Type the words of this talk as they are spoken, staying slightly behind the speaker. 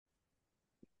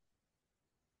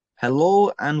Hello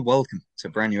and welcome to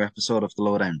a brand new episode of the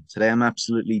Lowdown. Today I'm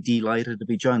absolutely delighted to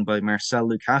be joined by Marcel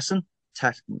LUCASSEN,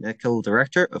 Technical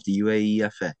Director of the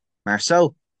UAEFA.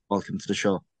 Marcel, welcome to the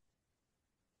show.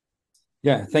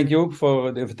 Yeah, thank you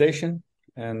for the invitation.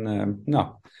 And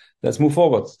now let's move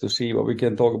forward to see what we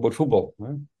can talk about football.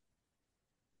 Huh?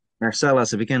 Marcel,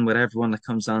 as I begin with everyone that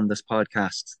comes on this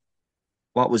podcast,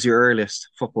 what was your earliest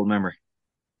football memory?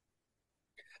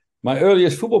 My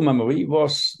earliest football memory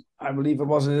was, I believe it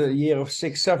was a year of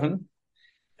 6, 7.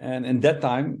 And in that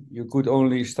time, you could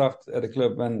only start at a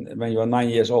club when you are 9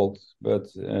 years old. But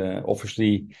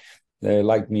obviously, they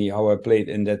liked me how I played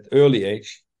in that early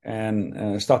age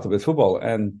and started with football.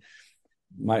 And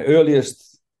my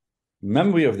earliest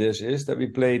memory of this is that we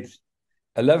played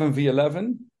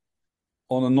 11v11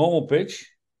 on a normal pitch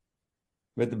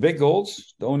with the big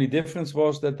goals. The only difference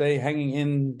was that they hanging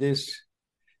in this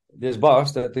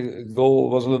bars, that the goal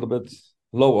was a little bit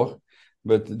lower,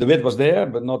 but the width was there,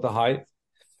 but not the height.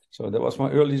 So that was my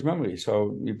earliest memory.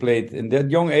 So we played in that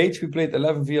young age. We played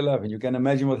 11v11. You can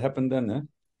imagine what happened then,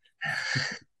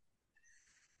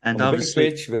 And on the big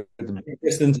obviously, pitch with the big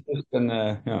distances and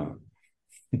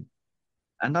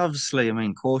I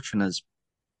mean, coaching has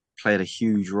played a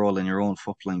huge role in your own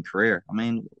footballing career. I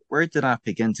mean, where did that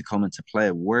begin to come into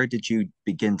play? Where did you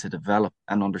begin to develop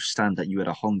and understand that you had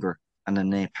a hunger and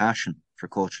an innate passion for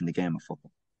coaching the game of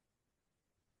football?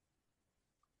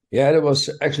 Yeah, that was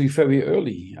actually very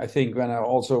early. I think when I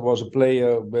also was a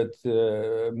player with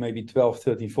maybe 12,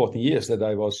 13, 14 years that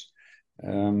I was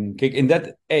in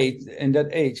that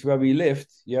age where we lived,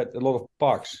 you had a lot of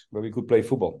parks where we could play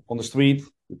football on the street.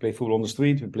 We play football on the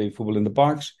street. We play football in the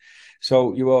parks.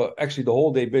 So you were actually the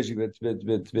whole day busy with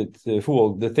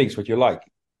football, the things what you like.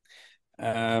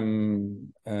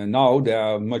 Now there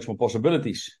are much more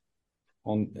possibilities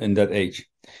in that age.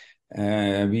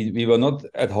 We were not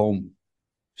at home,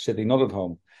 sitting not at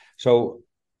home. So,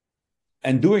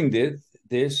 and doing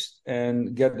this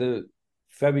and get the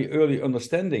very early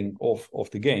understanding of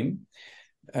the game,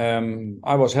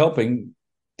 I was helping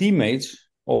teammates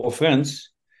or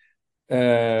friends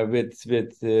with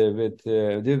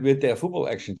their football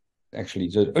action. Actually,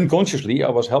 so unconsciously,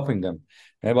 I was helping them,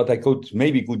 what I could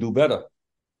do better.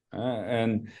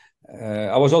 And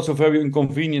I was also very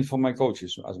inconvenient for my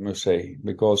coaches, I must say,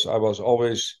 because I was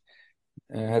always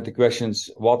had the questions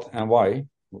what and why,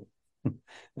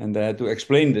 and I had to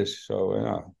explain this. So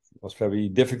it was very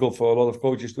difficult for a lot of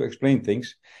coaches to explain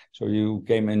things. So you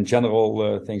came in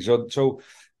general things. So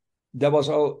that was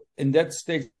all in that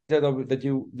stage that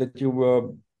you were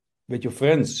with your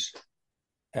friends,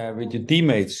 with your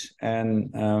teammates,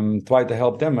 and try to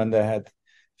help them when they had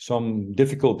some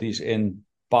difficulties in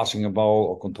passing a ball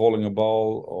or controlling a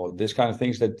ball or this kind of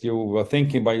things, that you were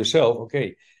thinking by yourself,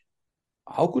 okay,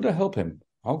 how could I help him?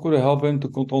 How could I help him to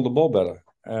control the ball better?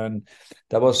 And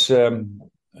that was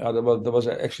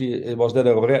actually, it was that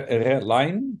a red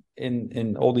line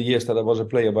in all the years that I was a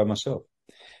player by myself.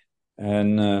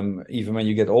 And even when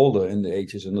you get older in the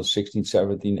ages, in the 16,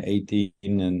 17, 18,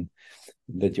 and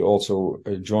that you also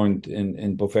joined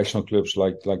in professional clubs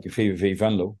like VVV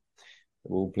Venlo,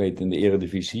 who played in the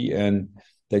Eredivisie, and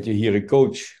that you hear a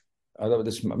coach,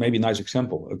 that's maybe a nice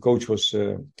example. A coach was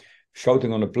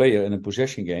shouting on a player in a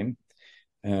possession game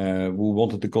who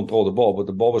wanted to control the ball, but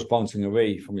the ball was bouncing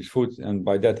away from his foot, and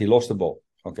by that he lost the ball.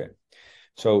 Okay.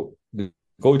 So the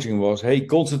coaching was, hey,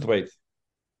 concentrate.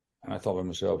 And I thought to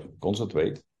myself,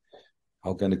 concentrate?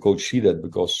 How can the coach see that?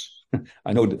 Because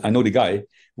I know the guy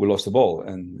who lost the ball,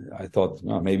 and I thought,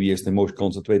 well, maybe he's the most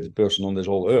concentrated person on this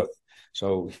whole earth.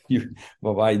 So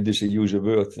why does he use a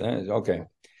word? Okay.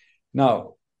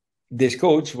 Now, this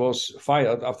coach was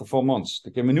fired after 4 months.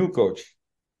 There came a new coach.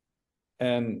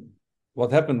 And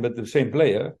what happened with the same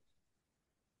player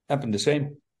happened the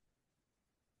same.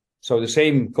 So the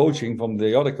same coaching from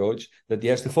the other coach, that he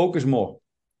has to focus more,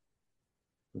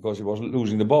 because he was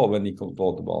losing the ball when he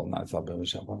controlled the ball. And I thought to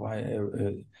myself,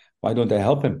 why don't I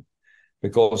help him?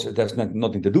 Because it has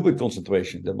nothing to do with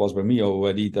concentration. That was by me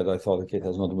already that I thought, okay, it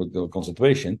has nothing to do with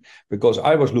concentration, because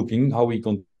I was looking how he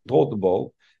controlled the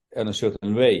ball in a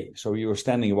certain way. So he was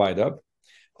standing wide up.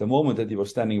 The moment that he was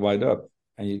standing wide up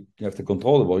and you have to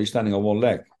control the ball, he's standing on one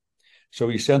leg. So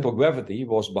his central gravity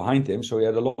was behind him. So he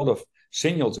had a lot of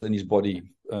signals in his body,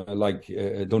 like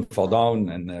don't fall down.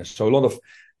 And so a lot of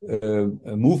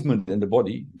movement in the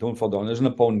body, don't fall down. There's an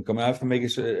opponent coming, I have to make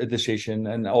a decision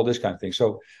and all this kind of thing.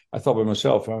 So I thought by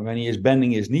myself, when he is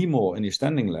bending his knee more in his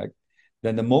standing leg,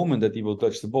 then the moment that he will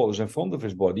touch the ball is in front of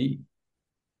his body,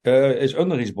 is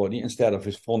under his body instead of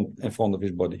in front of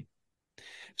his body.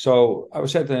 So I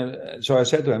said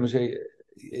to him, I say,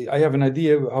 I have an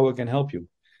idea how I can help you.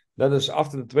 That is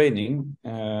after the training.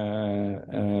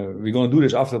 We're going to do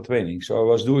this after the training. So I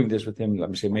was doing this with him,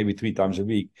 let me say, maybe 3 times a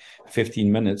week,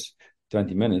 15 minutes,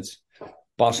 20 minutes,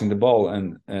 passing the ball.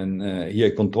 And he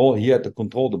had control. He had to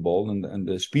control the ball, and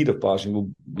the speed of passing will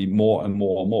be more and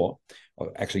more and more.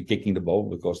 Or actually kicking the ball,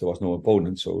 because there was no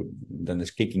opponent. So then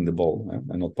it's kicking the ball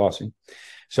and not passing.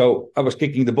 So I was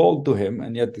kicking the ball to him,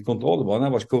 and he had to control the ball. And I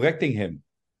was correcting him.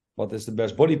 What is the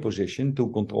best body position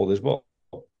to control this ball?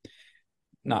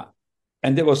 Now,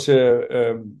 and that was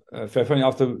very funny.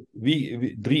 After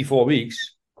 3-4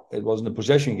 weeks, it was in a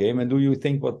possession game. And do you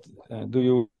think what do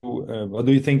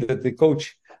you think that the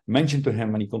coach mentioned to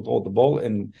him when he controlled the ball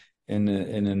in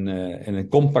a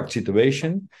compact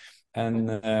situation, and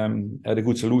had a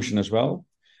good solution as well?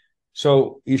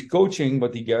 So his coaching,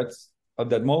 what he got at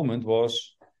that moment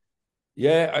was,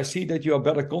 "Yeah, I see that you are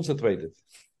better concentrated."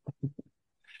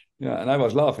 Yeah, and I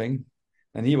was laughing.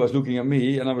 And he was looking at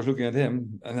me, and I was looking at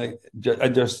him, and I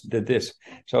just did this.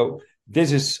 So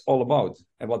this is all about.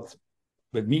 And what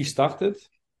with me started,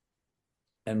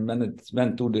 and when it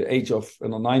went to the age of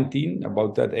 19,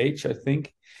 about that age, I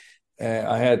think,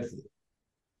 I had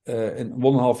in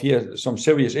 1.5 years some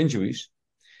serious injuries,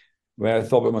 where I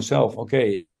thought to myself,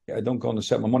 okay, I don't going to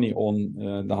set my money on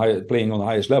playing on the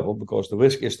highest level, because the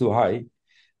risk is too high.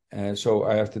 So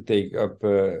I have to take up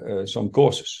some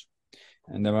courses.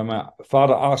 And then when my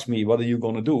father asked me, what are you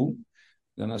going to do?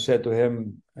 Then I said to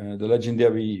him, the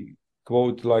legendary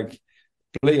quote, like,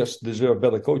 players deserve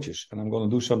better coaches, and I'm going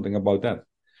to do something about that.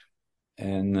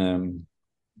 And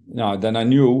then I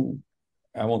knew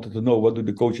I wanted to know, what do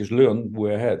the coaches learn who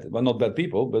I had? Well, not bad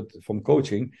people, but from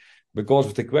coaching, because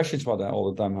of the questions what I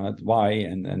all the time had, why,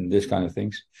 and this kind of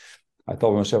things. I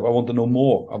thought to myself, I want to know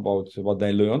more about what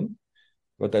they learn,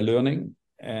 what they're learning.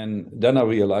 And then I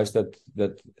realized that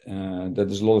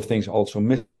there's a lot of things also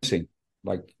missing,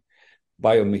 like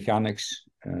biomechanics,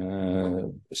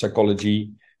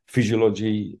 psychology,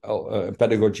 physiology,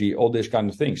 pedagogy, all these kind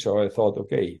of things. So I thought,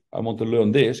 okay, I want to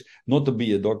learn this, not to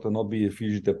be a doctor, not be a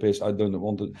physiotherapist. I don't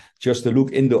want to, just to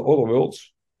look in the other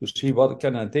worlds, to see what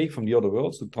can I take from the other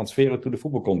worlds to transfer it to the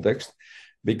football context,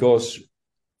 because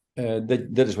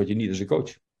that is what you need as a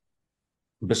coach,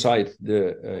 beside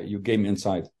your game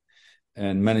insight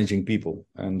and managing people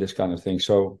and this kind of thing.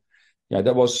 So yeah,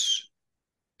 that was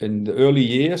in the early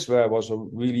years, where I was a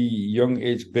really young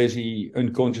age, busy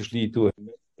unconsciously to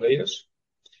players,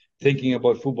 thinking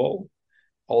about football,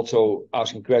 also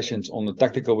asking questions on the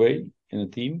tactical way in a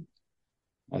team.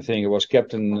 I think I was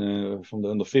captain from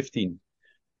the under 15.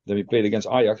 Then we played against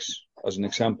Ajax as an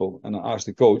example, and I asked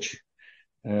the coach,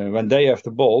 when they have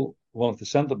the ball, one of the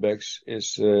center backs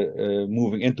is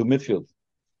moving into midfield.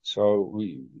 So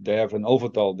they have an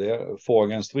overtal there, 4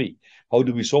 against 3. How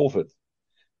do we solve it?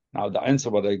 Now, the answer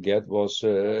what I get was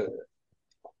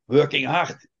working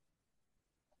hard.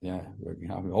 Yeah, working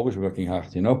hard. We're always working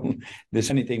hard, you know.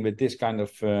 There's anything with this kind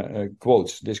of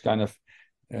quotes, this kind of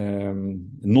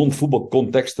non-football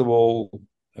contextual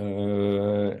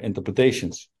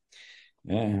interpretations.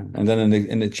 Yeah. And then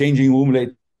in the changing room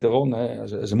later on,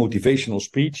 as a motivational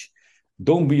speech,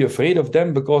 don't be afraid of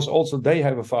them, because also they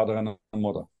have a father and a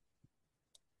mother.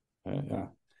 Yeah.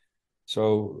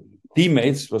 So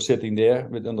teammates were sitting there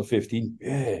with under 15,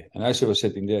 yeah, and I was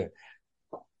sitting there.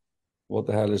 What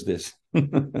the hell is this?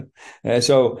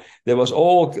 So there was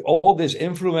all these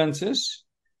influences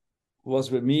was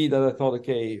with me, that I thought,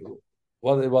 okay,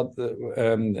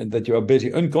 that you are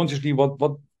busy unconsciously.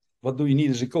 What do you need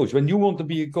as a coach when you want to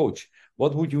be a coach?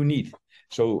 What would you need?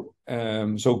 So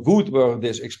good were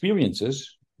these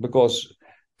experiences, because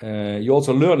you're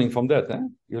also learning from that.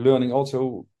 You're learning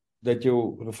also that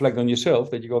you reflect on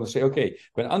yourself, that you're going to say, okay,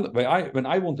 when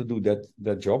I want to do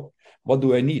that job, what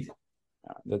do I need?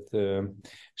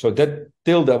 So that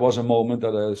till there was a moment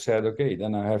that I said, okay,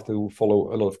 then I have to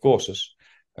follow a lot of courses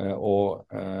or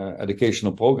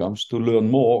educational programs to learn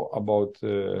more about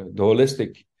the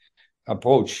holistic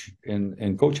approach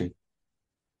in coaching.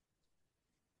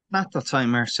 At that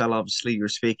time, Marcel, obviously you're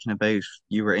speaking about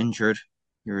you were injured,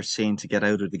 you were seen to get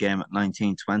out of the game at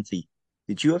 19, 20.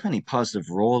 Did you have any positive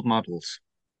role models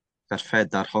that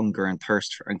fed that hunger and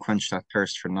thirst and quenched that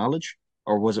thirst for knowledge?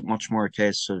 Or was it much more a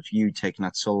case of you taking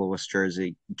that soloist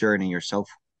journey yourself?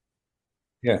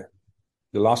 Yeah,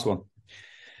 the last one.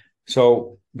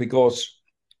 So because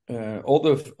all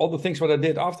the things what I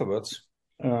did afterwards,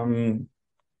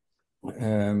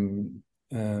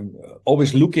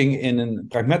 always looking in a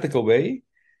pragmatical way,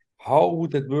 how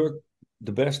would it work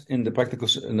the best in the practical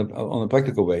on a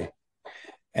practical way?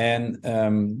 And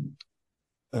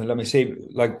let me say,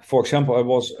 like for example, I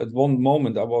was at one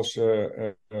moment I was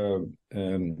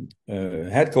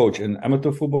head coach in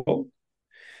amateur football,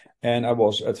 and I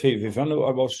was at VV Venlo.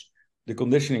 I was the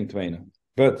conditioning trainer,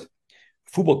 but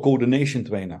football coordination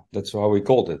trainer. That's how we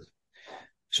called it.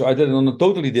 So I did it on a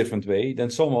totally different way than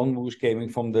someone who's coming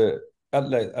from the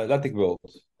athletic world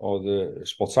or the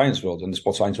sports science world. And the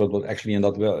sports science world was actually in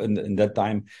that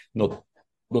time not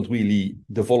really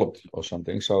developed or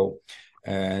something. So,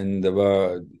 and there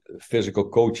were physical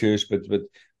coaches, but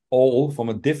all from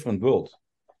a different world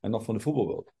and not from the football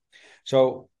world.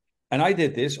 So, and I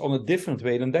did this on a different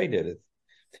way than they did it.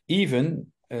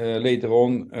 Even later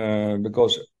on,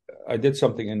 because I did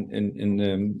something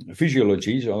in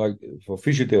physiology, so like for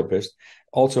physiotherapists.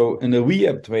 Also in the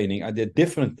rehab training, I did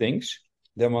different things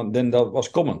than that was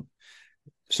common.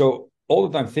 So all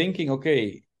the time thinking,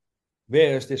 okay,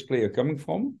 where is this player coming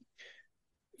from?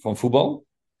 From football?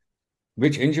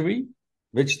 Which injury?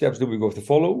 Which steps do we go to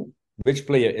follow? Which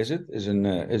player is it? Is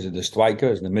it the striker?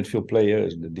 Is it the midfield player?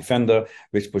 Is it the defender?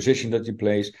 Which position that he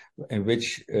plays? And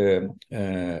which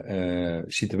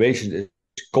situation is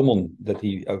common that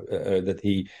he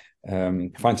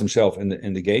finds himself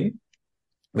in the game?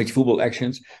 Which football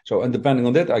actions? So, and depending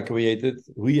on that, I created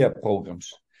rehab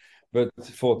programs. But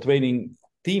for training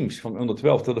teams from under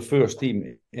 12 to the first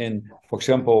team in, for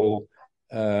example,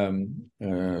 let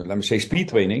me say speed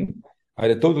training, I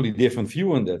had a totally different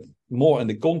view on that, more in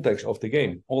the context of the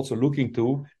game. Also looking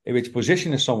to in which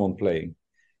position is someone playing,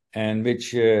 and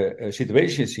which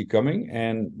situation is he coming,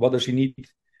 and what does he need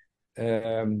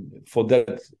for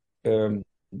that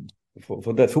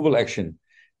for that football action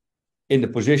in the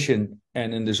position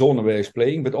and in the zone where he's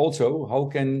playing. But also, how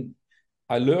can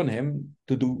I learn him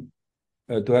to do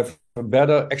to have a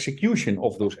better execution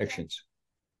of those actions?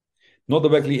 Not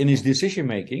directly in his decision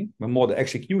making, but more the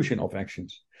execution of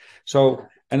actions. So,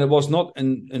 and it was not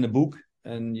in a book,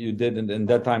 and you did in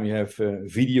that time you have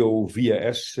video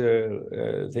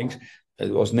VHS things. It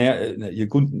was you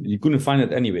couldn't find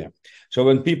it anywhere. So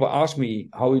when people ask me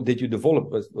how did you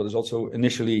develop, what is also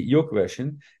initially your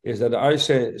question, is that I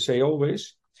say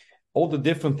always all the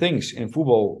different things in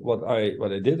football. What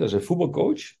I did as a football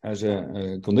coach, as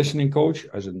a conditioning coach,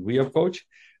 as a rehab coach,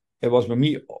 it was for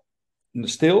me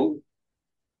still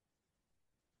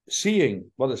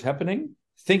seeing what is happening,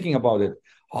 thinking about it.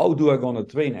 How do I going to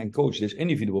train and coach this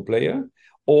individual player,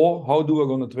 or how do I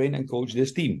going to train and coach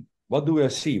this team? What do I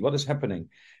see? What is happening?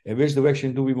 In which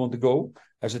direction do we want to go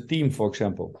as a team, for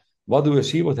example? What do I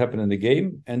see? What happened in the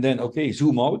game? And then, okay,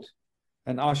 zoom out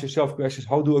and ask yourself questions.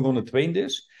 How do I going to train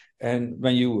this? And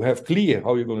when you have clear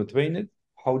how you're going to train it,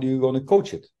 how do you going to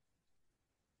coach it?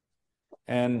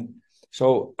 And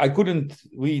so I couldn't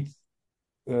read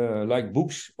like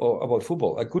books about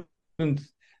football. I couldn't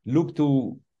look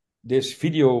to this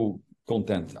video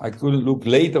content. I couldn't look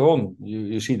later on.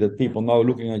 You see that people now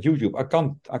looking at YouTube. I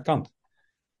can't.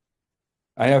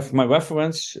 I have my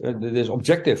reference, this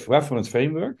objective reference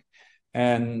framework.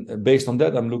 And based on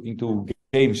that, I'm looking to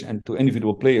games and to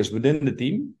individual players within the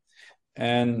team.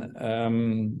 And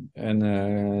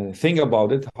think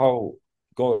about it. How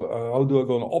do I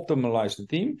going to optimize the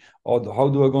team? Or how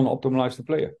do I going to optimize the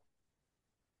player?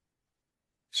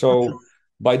 So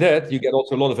by that, you get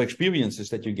also a lot of experiences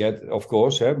that you get, of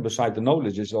course, beside the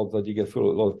knowledge is also that you get a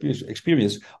lot of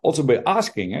experience. Also by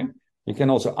asking, you can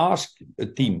also ask a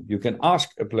team, you can ask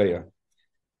a player.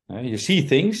 You see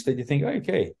things that you think,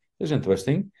 okay, that's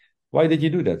interesting. Why did you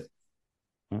do that?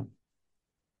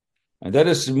 And that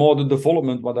is more the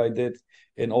development what I did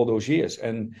in all those years,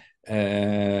 and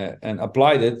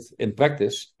applied it in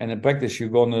practice. And in practice, you're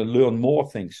going to learn more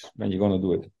things when you're going to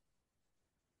do it.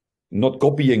 Not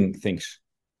copying things.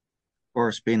 Of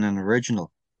course, being an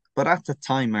original. But at the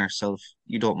time, Marcel,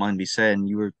 you don't mind me saying,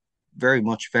 you were very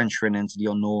much venturing into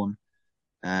the unknown,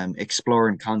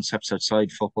 exploring concepts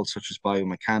outside football, such as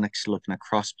biomechanics, looking at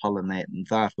cross-pollinating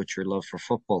that with your love for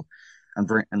football, and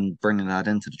bringing that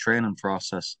into the training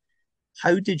process.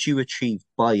 How did you achieve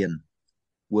buy-in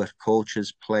with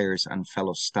coaches, players, and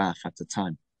fellow staff at the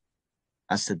time,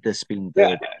 as to this being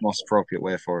the most appropriate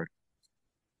way forward?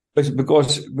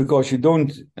 Because you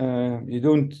don't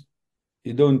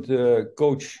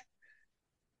coach,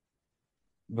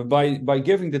 but by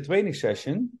giving the training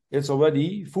session, it's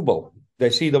already football. They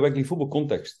see directly football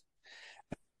context,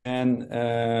 and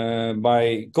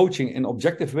by coaching in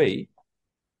objective way,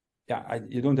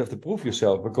 you don't have to prove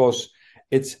yourself, because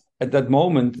it's at that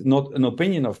moment not an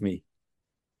opinion of me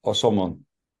or someone.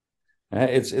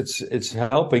 It's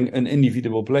helping an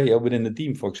individual player within the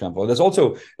team, for example. That's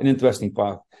also an interesting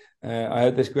part. I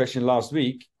had this question last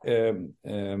week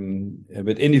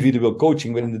with individual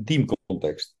coaching within the team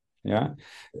context. Yeah,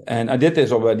 and I did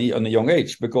this already on a young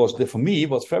age because for me it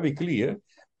was very clear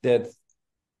that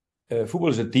football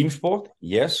is a team sport.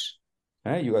 Yes,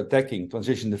 you are attacking,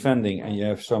 transition, defending, and you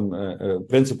have some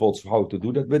principles of how to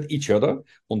do that with each other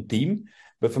on team.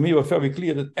 But for me, it was very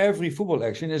clear that every football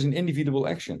action is an individual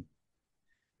action.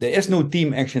 There is no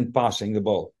team action passing the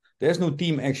ball. There's no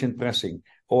team action pressing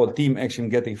or team action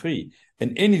getting free.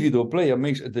 An individual player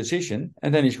makes a decision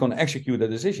and then he's going to execute the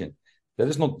decision. That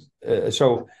is not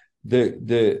so.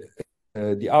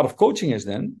 The art of coaching is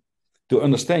then to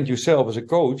understand yourself as a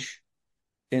coach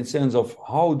in sense of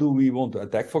how do we want to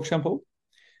attack, for example.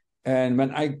 And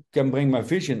when I can bring my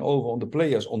vision over on the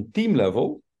players on team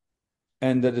level,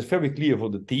 and that is very clear for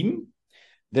the team,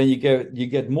 then you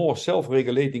get more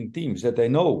self-regulating teams that they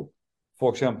know,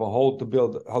 for example, how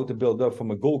to build up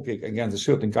from a goal kick against a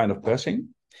certain kind of pressing.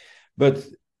 But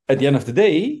at the end of the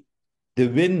day, the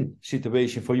win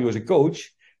situation for you as a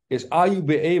coach is, are you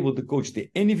be able to coach the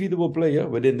individual player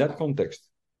within that context?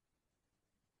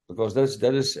 Because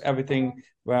that is everything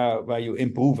where you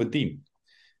improve a team.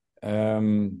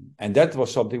 And that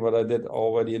was something that I did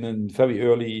already in a very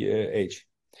early age.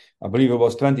 I believe it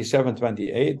was 27,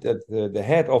 28 that the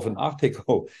head of an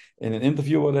article in an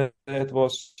interview that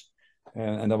was,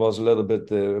 and that was a little bit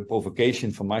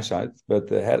provocation from my side, but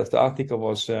the head of the article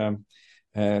was,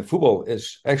 football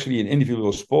is actually an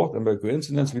individual sport, and by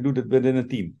coincidence, we do that within a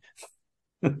team.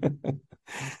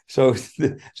 So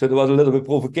there was a little bit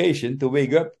provocation to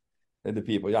wake up the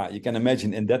people. Yeah, you can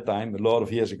imagine in that time, a lot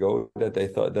of years ago, that they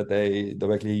thought that they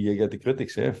directly get the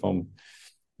critics from.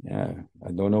 Yeah,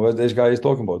 I don't know what this guy is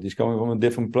talking about. He's coming from a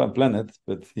different planet,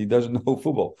 but he doesn't know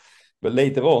football. But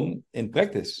later on, in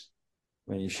practice,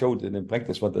 when you showed it in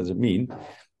practice, what does it mean?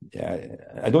 Yeah,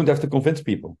 I don't have to convince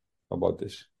people about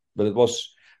this. But it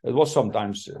was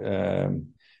sometimes a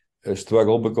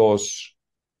struggle because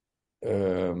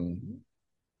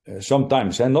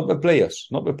sometimes, and not with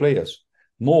players,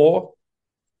 more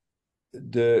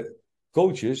the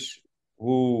coaches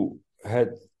who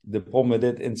had the problem with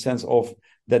it in sense of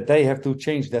that they have to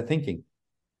change their thinking.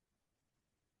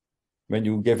 When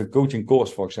you give a coaching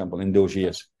course, for example, in those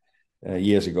years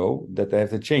ago, that they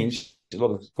have to change, a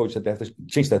lot of coaches that they have to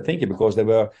change their thinking because they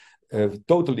were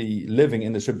totally living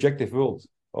in the subjective world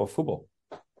of football.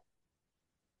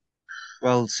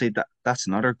 Well, see, that's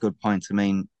another good point. I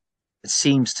mean, it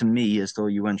seems to me as though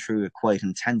you went through a quite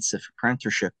intensive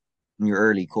apprenticeship in your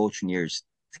early coaching years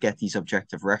to get these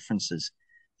objective references.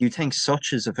 Do you think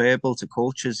such is available to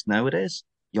coaches nowadays?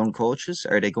 Young coaches,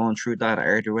 are they going through that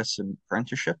arduous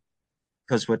apprenticeship?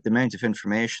 Because with the amount of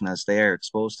information as they are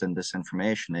exposed in this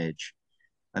information age,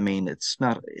 I mean, it's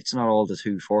not all the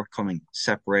too forthcoming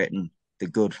separating the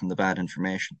good from the bad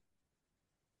information.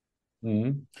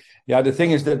 Mm-hmm. Yeah, the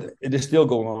thing is that it is still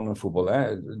going on in football.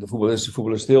 The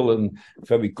football is still a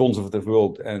very conservative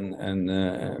world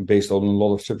and based on a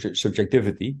lot of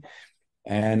subjectivity.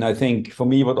 And I think for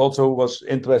me, what also was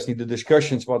interesting, the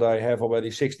discussions what I have already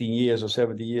 16 years or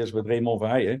 70 years with Raymond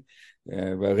Verheijen,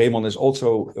 where Raymond is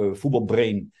also a football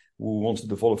brain who wants to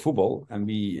develop football. And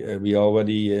we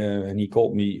already, and he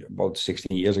called me about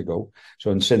 16 years ago.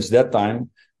 So and since that time,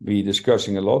 we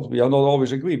discussing a lot. We are not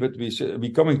always agree, but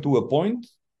we coming to a point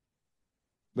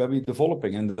where we're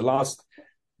developing. And the last,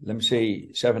 let me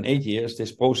say, 7, 8 years,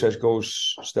 this process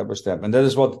goes step by step. And that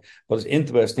is what is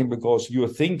interesting because your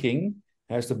thinking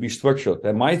has to be structured.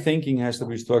 And my thinking has to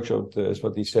be structured, is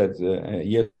what he said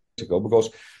years ago,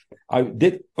 because I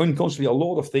did unconsciously a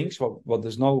lot of things, what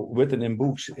is now written in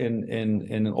books in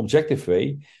an objective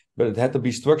way, but it had to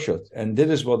be structured. And this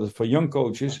is what for young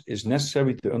coaches is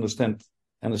necessary to understand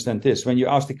this. When you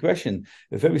ask the question,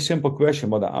 a very simple question,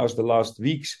 what I asked the last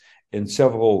weeks in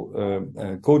several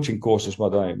coaching courses,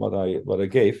 what I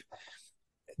gave,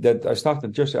 that I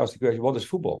started just to ask the question, what is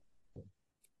football?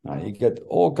 Now, you get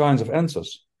all kinds of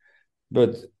answers,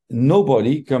 but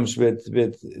nobody comes with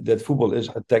that football is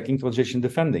attacking, transition,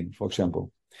 defending, for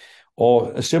example.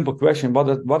 Or a simple question,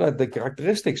 what are the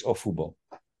characteristics of football?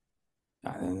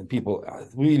 And people are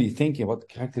really thinking, what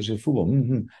characteristics of football?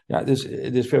 Mm-hmm. Yeah,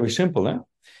 it is very simple.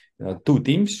 2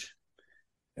 teams.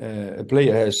 A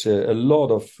player has a lot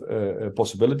of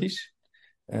possibilities.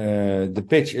 The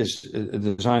pitch is a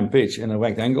design pitch in a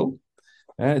rectangle.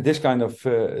 This kind of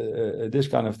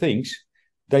things,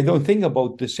 they don't think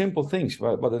about the simple things.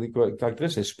 What are the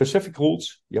characteristics? Specific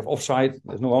rules. You have offside.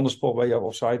 There's no other sport where you have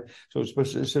offside. So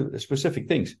specific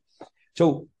things.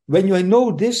 So when you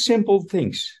know these simple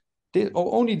things,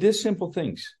 or only these simple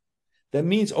things, that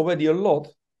means already a lot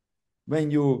when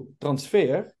you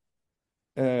transfer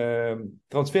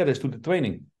this to the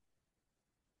training.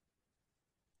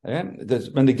 When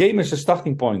the game is a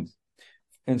starting point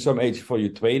in some age for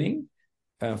your training.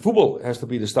 Football has to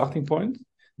be the starting point.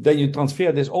 Then you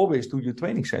transfer this always to your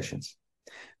training sessions.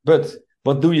 But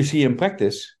what do you see in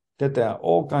practice? That there are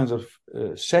all kinds of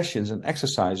sessions and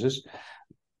exercises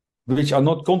which are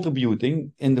not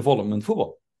contributing in development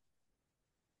football.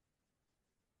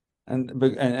 And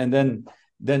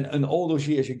then in all those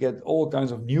years you get all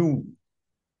kinds of new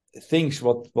things.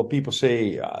 What people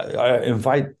say,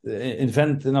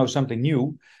 invent something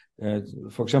new.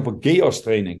 For example, chaos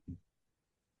training.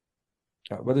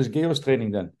 What is chaos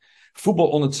training then?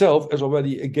 Football on itself is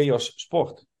already a chaos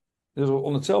sport. It is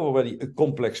on itself already a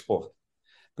complex sport,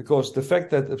 because the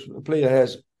fact that a player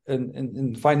has a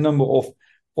fine number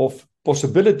of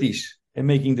possibilities in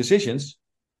making decisions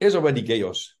is already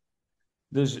chaos.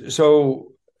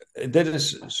 So that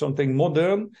is something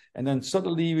modern, and then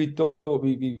suddenly we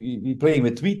playing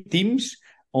with 3 teams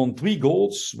on 3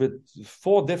 goals with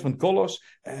 4 different colors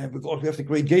because we have to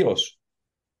create chaos.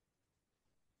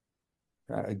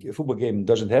 A football game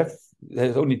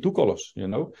has only 2 colors,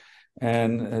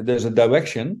 and there's a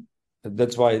direction.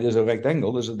 That's why there's a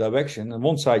rectangle. There's a direction, and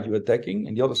one side you're attacking,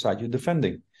 and the other side you're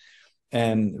defending.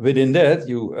 And within that,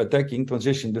 you attacking,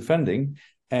 transition, defending,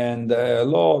 and a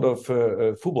lot of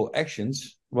football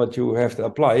actions what you have to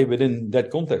apply within that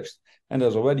context. And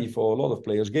there's already for a lot of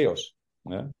players chaos.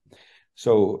 Yeah.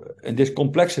 So in this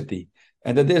complexity,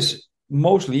 and that is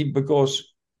mostly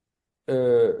because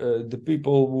the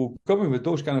people who come in with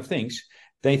those kind of things,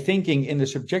 they're thinking in the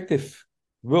subjective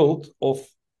world of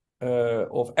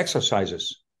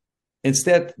exercises,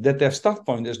 instead that their start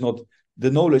point is not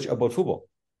the knowledge about football.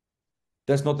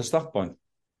 That's not the start point.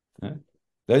 Yeah?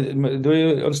 Do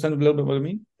you understand a little bit what I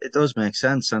mean? It does make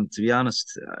sense. And to be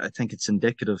honest, I think it's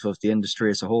indicative of the industry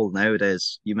as a whole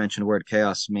nowadays. You mentioned the word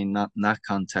chaos. I mean, not in that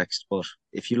context, but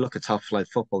if you look at top flight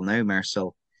football now,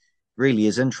 Marcel, really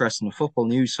is interesting. The football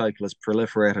news cycle has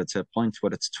proliferated to a point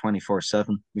where it's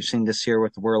 24/7. We've seen this year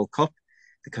with the World Cup,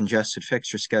 the congested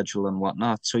fixture schedule and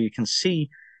whatnot. So you can see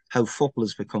how football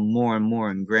has become more and more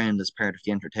ingrained as part of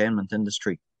the entertainment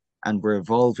industry. And we're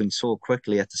evolving so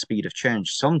quickly at the speed of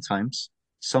change.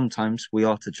 Sometimes we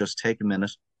ought to just take a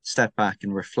minute, step back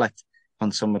and reflect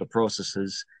on some of the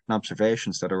processes and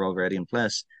observations that are already in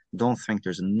place. I don't think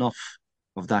there's enough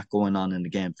of that going on in the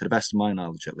game, to the best of my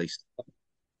knowledge, at least.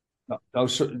 Now,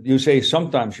 so you say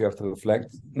sometimes you have to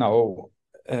reflect. No,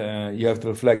 you have to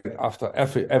reflect after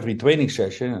every training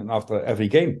session and after every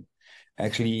game.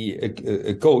 Actually,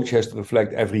 a coach has to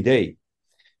reflect every day,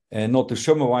 and not to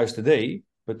summarize the day,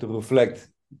 but to reflect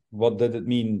what did it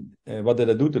mean, what did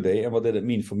I do today, and what did it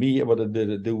mean for me, and what did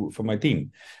it do for my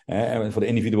team, and for the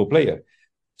individual player.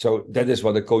 So that is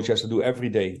what a coach has to do every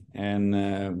day, and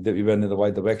that we went in the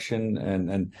right direction.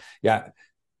 And yeah,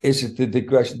 is it the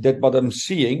question that what I'm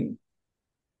seeing?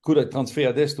 Could I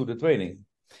transfer this to the training?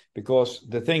 Because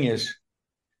the thing is,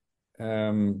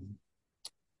 when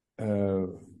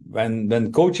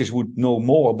coaches would know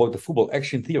more about the football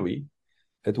action theory,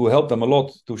 it will help them a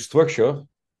lot to structure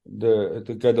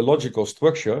to get a logical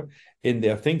structure in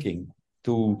their thinking,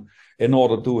 in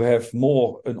order to have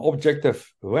more an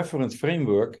objective reference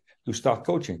framework to start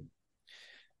coaching.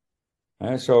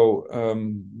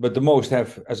 But the most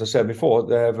have, as I said before,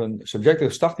 they have a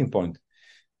subjective starting point.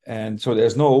 And so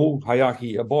there's no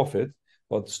hierarchy above it,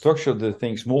 but structure the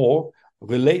things more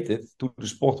related to the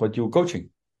sport what you're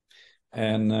coaching.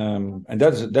 And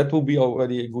that will be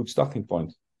already a good starting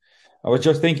point. I was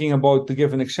just thinking about, to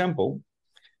give an example,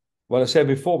 what I said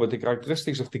before with the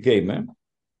characteristics of the game.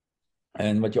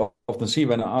 And what you often see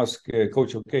when I ask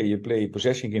coach, okay, you play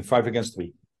possession game 5 against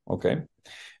 3. Okay.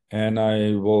 And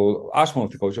I will ask one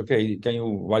of the coach, okay, can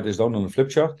you write this down on a flip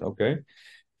chart? Okay.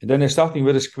 And then they're starting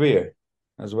with a square.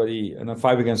 That's already, and then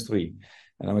 5 against 3.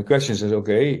 And my question is,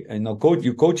 okay, and now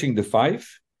you're coaching the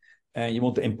 5, and you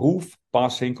want to improve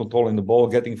passing, controlling the ball,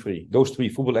 getting free. Those 3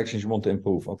 football actions you want to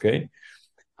improve, okay?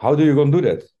 How do you going to do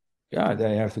that? Yeah,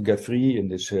 they have to get free in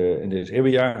this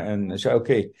area, and say,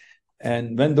 okay.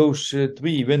 And when those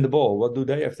 3 win the ball, what do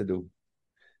they have to do?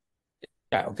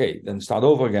 Yeah, okay, then start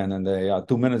over again, and they are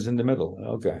 2 minutes in the middle.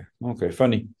 Okay,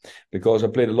 funny, because I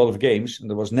played a lot of games, and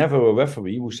there was never a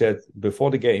referee who said before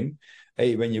the game,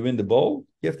 hey, when you win the ball,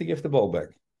 you have to give the ball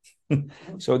back.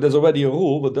 So there's already a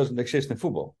rule that doesn't exist in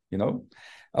football,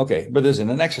 Okay, but there's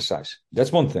an exercise.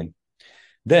 That's one thing.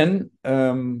 Then, but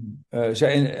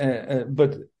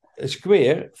a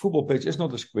square, football pitch is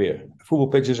not a square. A football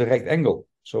pitch is a rectangle.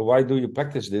 So why do you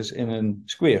practice this in a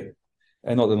square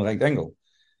and not in a rectangle?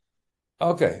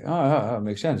 Okay,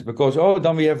 makes sense. Because,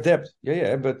 then we have depth.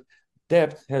 Yeah, but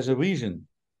depth has a reason.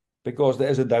 Because there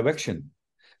is a direction.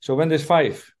 So when there's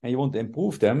 5 and you want to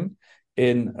improve them,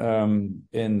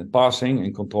 in passing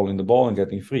and controlling the ball and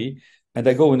getting free, and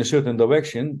they go in a certain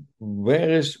direction, where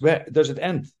does it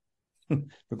end?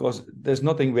 Because there's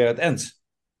nothing where it ends.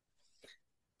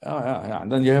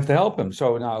 And then you have to help him.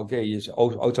 So now, okay, he's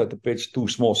outside the pitch, 2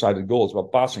 small-sided goals,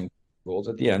 but passing goals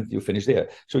at the end, you finish there.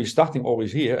 So you're starting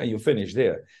always here and you finish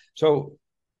there. So,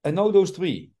 and now those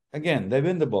 3, again, they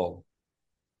win the ball.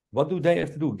 What do they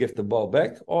have to do? Give the ball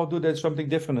back, or do they something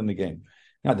different in the game?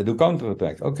 Yeah, they do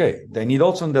counter-attack. Okay, they need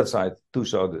also on that side 2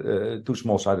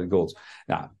 small-sided goals.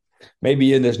 Now,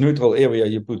 maybe in this neutral area,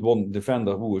 you put one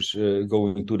defender who is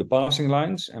going to the passing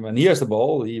lines, and when he has the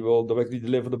ball, he will directly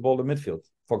deliver the ball in midfield,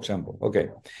 for example. Okay,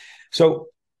 so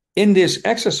in this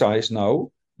exercise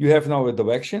now, you have now a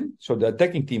direction. So the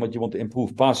attacking team, what you want to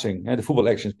improve passing, and the football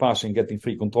actions, passing, getting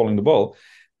free, controlling the ball,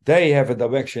 they have a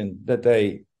direction that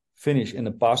they finish in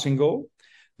a passing goal.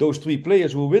 Those 3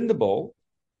 players who win the ball,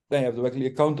 they have directly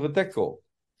a counter-attack goal.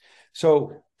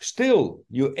 So still,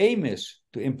 your aim is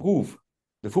to improve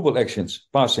the football actions,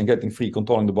 passing, getting free,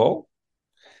 controlling the ball.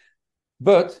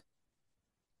 But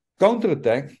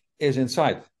counter-attack is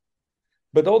inside.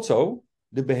 But also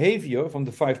the behavior from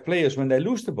the 5 players when they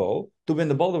lose the ball to win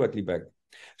the ball directly back.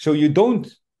 So you don't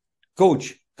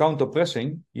coach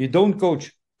counter-pressing, you don't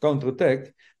coach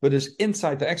counter-attack, but it's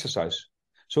inside the exercise.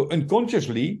 So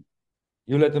unconsciously,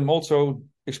 you let them also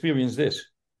experience this.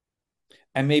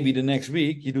 And maybe the next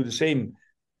week, you do the same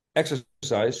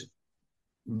exercise,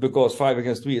 because 5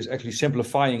 against 3 is actually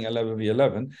simplifying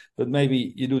 11v11, but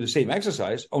maybe you do the same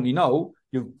exercise, only now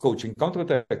you're coaching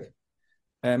counter-attack.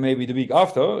 And maybe the week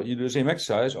after, you do the same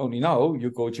exercise, only now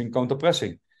you're coaching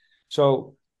counter-pressing.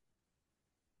 So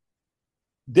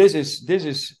this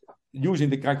is using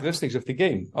the characteristics of the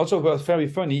game. Also, what's very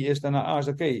funny is then I asked,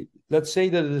 okay, let's say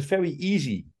that it is very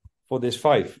easy for this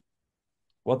 5.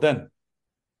 What then?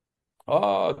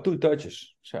 2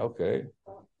 touches. Say, okay.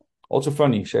 Also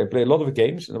funny, say I play a lot of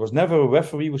games, and there was never a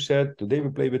referee who said, today we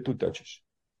play with 2 touches.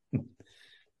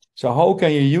 So how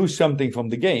can you use something from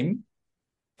the game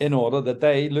in order that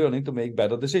they learning to make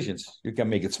better decisions? You can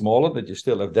make it smaller, that you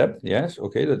still have depth. Yes,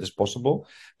 okay, that is possible.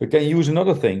 But can you use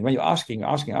another thing? When you're asking,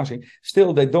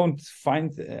 still they don't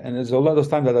find, and there's a lot of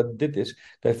time that I did this,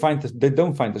 they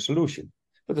don't find the solution.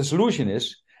 But the solution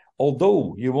is,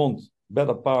 although you want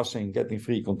better passing, getting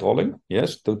free, controlling,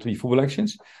 yes, those 3 football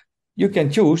actions, you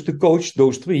can choose to coach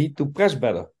those 3 to press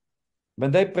better.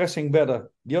 When they're pressing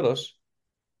better the others,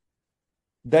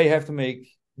 they have to make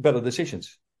better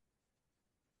decisions.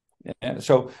 Yeah,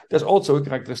 so that's also a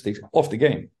characteristic of the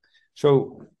game.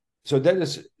 So that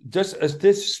is just as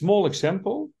this small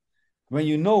example, when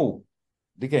you know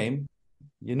the game,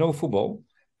 you know football,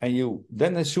 and you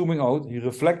then zooming out, you're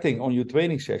reflecting on your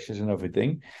training sessions and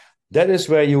everything, that is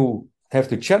where you have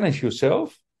to challenge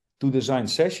yourself to design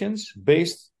sessions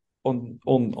based on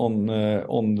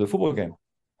the football game.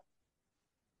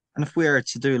 And if we are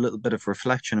to do a little bit of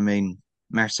reflection, I mean,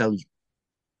 Marcel,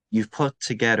 you've put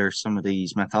together some of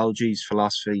these methodologies,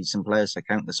 philosophies in place at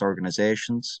countless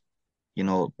organizations,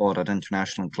 both at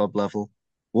international and club level.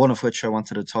 One of which I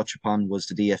wanted to touch upon was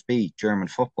the DFB, German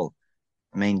football.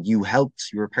 I mean, you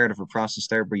were part of a process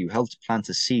there where you helped plant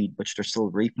a seed, which they're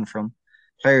still reaping from.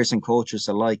 Players and coaches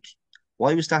alike.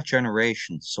 Why was that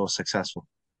generation so successful?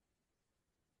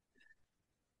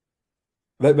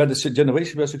 Where the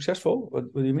generation was successful?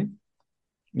 What do you mean?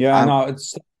 Yeah, no,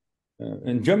 it's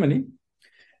in Germany.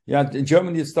 Yeah, in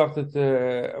Germany it started,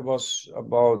 was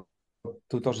about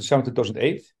 2007,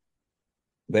 2008.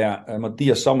 There,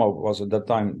 Matthias Sammer was at that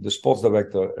time the sports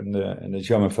director in the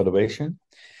German Federation.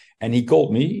 And he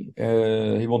called me,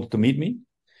 he wanted to meet me.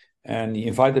 And he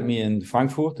invited me in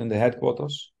Frankfurt in the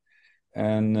headquarters.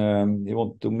 And he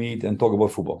wanted to meet and talk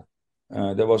about football.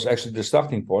 That was actually the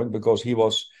starting point, because he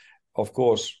was, of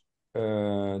course,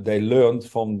 they learned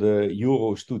from the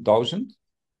Euros 2000,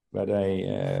 where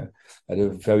they had a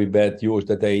very bad Euros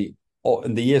that they,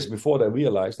 in the years before, they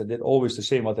realized that they did always the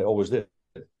same what they always did,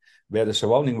 where the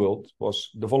surrounding world was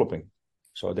developing.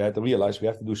 So they had to realize we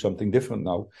have to do something different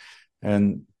now.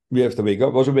 And we have to wake up.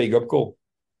 It was a wake-up call.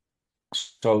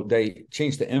 So they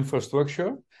changed the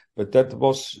infrastructure, but that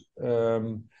was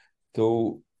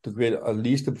to create at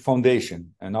least the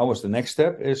foundation. And now the next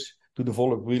step is to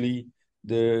develop really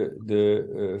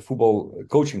the football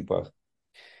coaching part.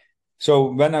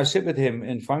 So when I sit with him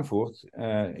in Frankfurt,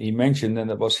 he mentioned,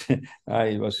 and it was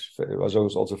it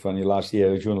was also funny. Last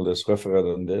year, a journalist referred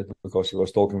on that because he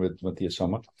was talking with Matthias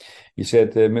Sammer. He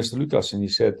said, "Mr. Lucassen," he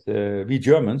said, "we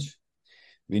Germans,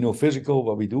 we know physical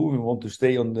what we do. We want to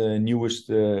stay on the newest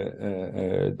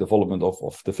development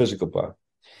of the physical part.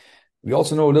 We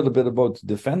also know a little bit about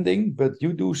defending, but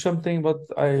you do something what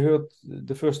I heard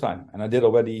the first time, and I did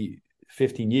already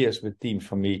 15 years with teams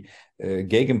for me,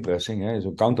 gegenpressing,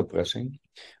 so counter pressing.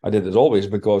 I did it always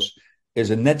because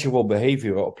it's a natural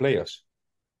behavior of players.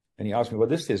 And he asked me,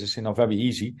 what is this? I said, no, very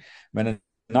easy. When a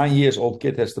 9 years old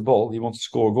kid has the ball, he wants to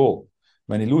score a goal.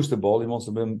 When he loses the ball, he wants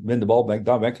to win the ball back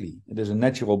directly. It is a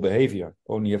natural behavior.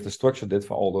 Only you have to structure that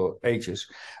for all the ages.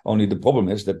 Only the problem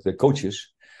is that the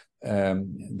coaches,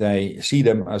 they see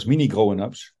them as mini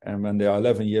grown-ups, and when they are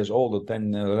 11 years old or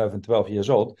 10, 11, 12 years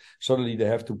old, suddenly they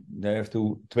have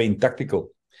to train tactical.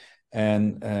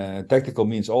 And tactical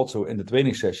means also in the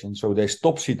training session. So they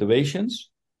stop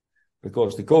situations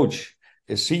because the coach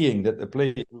is seeing that the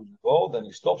player loses the ball, then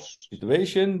he stops the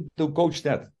situation to coach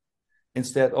that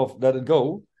instead of let it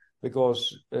go,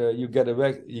 because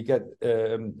unconsciously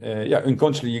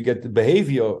you get the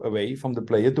behavior away from the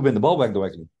player to win the ball back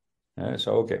directly.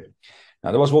 Okay.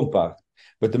 Now, that was one part.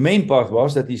 But the main part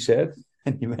was that he said,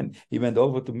 and he went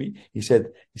over to me, he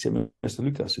said, Mr.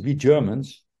 Lucas, we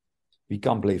Germans, we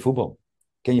can't play football.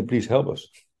 Can you please help us?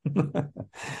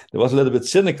 It was a little bit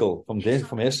cynical from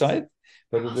his side,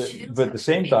 but at the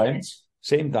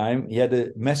same time, he had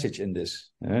a message in this.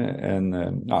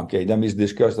 Okay, then we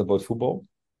discussed about football.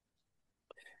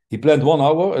 He planned 1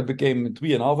 hour, it became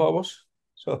 3.5 hours.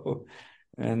 So,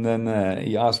 and then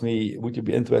he asked me, would you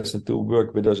be interested to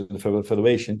work with us in the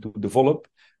federation to develop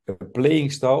a playing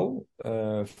style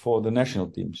for the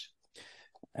national teams?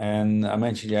 And I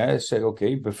mentioned, I said,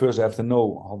 okay, but first I have to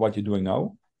know what you're doing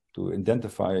now to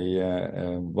identify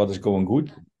what is going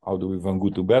good, how do we from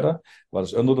good to better, what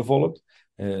is underdeveloped,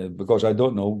 because I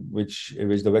don't know which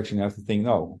direction I have to think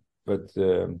now. But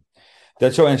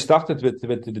that's how I started with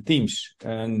the teams,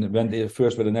 and went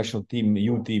first with the national team,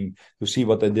 youth team, to see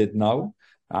what they did now,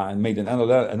 and made an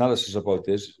analysis about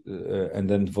this. And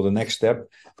then for the next step,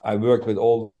 I worked with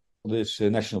all these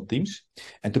national teams.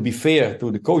 And to be fair to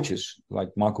the coaches,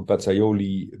 like Marco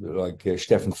Pezzaioli, like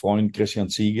Stefan Freund, Christian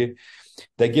Ziege,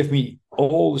 they give me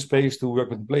all the space to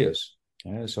work with the players.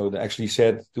 So they actually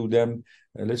said to them,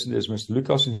 listen, this is Mr.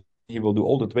 LUCASSEN. He will do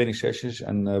all the training sessions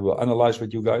and will analyze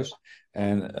with you guys.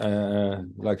 And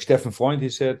like Stefan Freund, he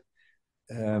said,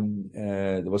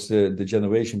 there was the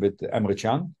generation with Emre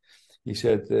Can. He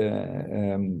said,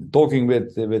 talking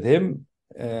with him,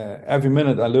 every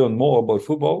minute I learned more about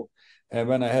football. And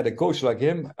when I had a coach like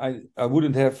him, I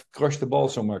wouldn't have crushed the ball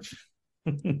so much.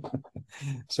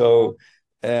 So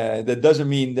that doesn't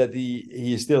mean that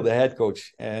he is still the head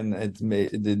coach. And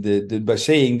by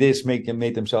saying this,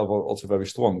 made himself also very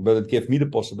strong. But it gave me the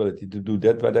possibility to do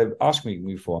that, what they asked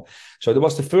me for. So that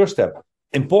was the first step.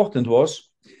 Important was,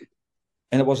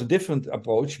 and it was a different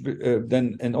approach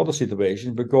than in other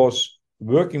situations, because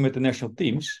working with the national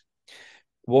teams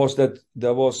was that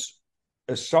there was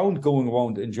a sound going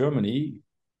around in Germany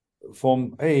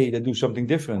from, hey, they do something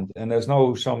different. And there's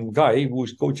now some guy who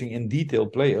is coaching in detail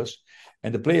players,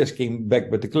 and the players came back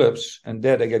with the clubs, and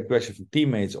there they get questions from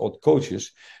teammates or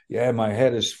coaches. Yeah, my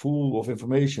head is full of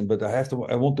information, but I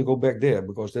want to go back there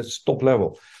because that's top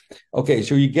level. Okay,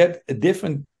 so you get a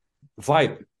different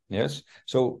vibe. Yes.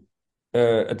 So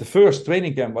at the first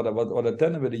training camp, what I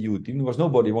attended with the youth team, there was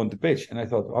nobody on the pitch. And I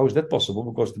thought, how is that possible?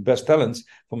 Because the best talents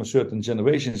from a certain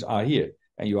generations are here,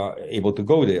 and you are able to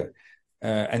go there.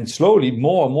 And slowly,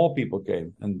 more and more people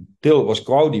came, until it was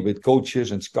crowded with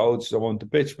coaches and scouts on the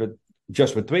pitch, but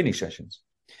just with training sessions.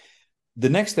 The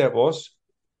next step was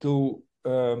to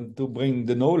bring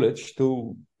the knowledge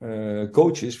to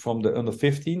coaches from the under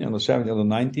 15, under 17, under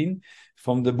 19,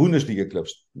 from the Bundesliga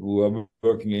clubs who are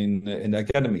working in the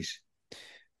academies.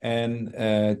 And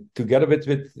together with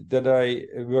that, I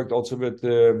worked also with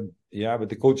the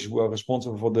coaches who are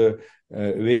responsible for the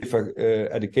UEFA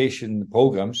education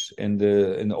programs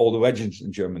in all the regions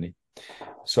in Germany.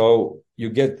 So you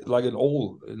get like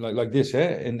like this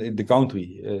in the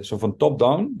country. So from top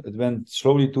down, it went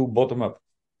slowly to bottom up,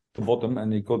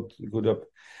 and it got good up.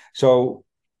 So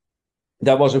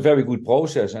that was a very good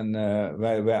process, and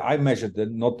where I measured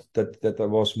that, not that there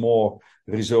was more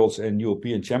results in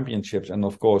European championships and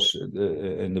of course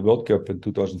in the World Cup in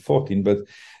 2014, but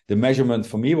the measurement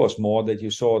for me was more that you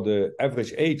saw the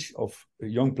average age of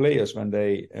young players when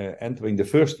they entering the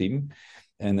first team,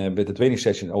 and with the training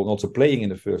session also playing in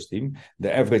the first team,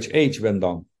 the average age went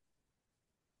down.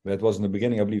 That was in the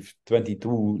beginning, I believe,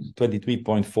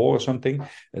 23.4 or something.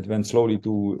 It went slowly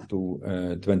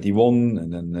to 21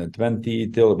 and then 20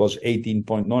 till it was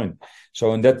 18.9.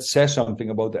 So, and that says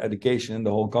something about the education in the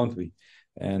whole country.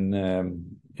 And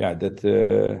and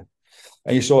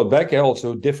you saw it back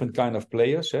also different kind of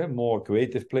players, more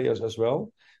creative players as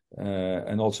well.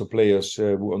 and also players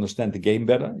who understand the game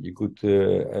better. You could,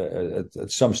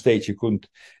 at some stage, you couldn't.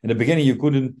 In the beginning, you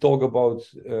couldn't talk about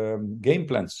game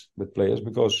plans with players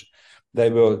because they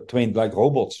were trained like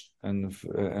robots and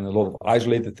a lot of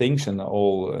isolated things and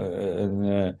all,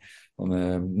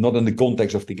 not in the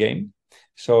context of the game.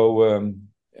 So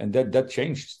and that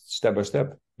changed step by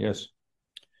step. Yes.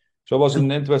 So it was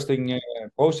an interesting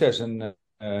process, and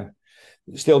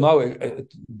still now,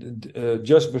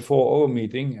 just before our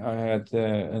meeting, I had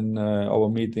our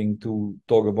meeting to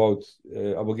talk about.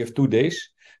 I will give 2 days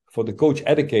for the coach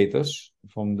educators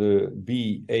from the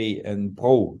B, A, and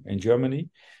Pro in Germany.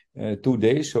 2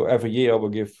 days. So every year I will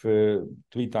give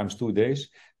 3 times 2 days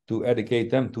to educate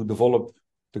them to develop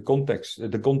the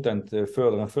content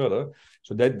further and further,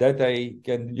 so that they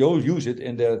can use it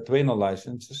in their trainer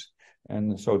licenses,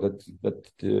 and so that.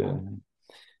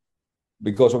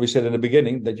 Because what we said in the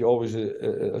beginning, that you always,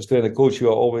 as trainer coach, you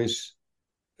are always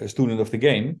a student of the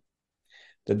game.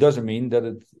 That doesn't mean that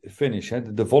it finished.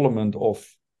 The development of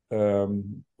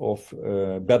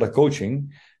better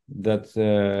coaching, that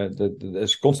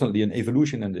there's constantly an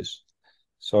evolution in this.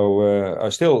 So I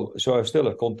still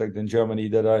have contact in Germany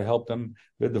that I help them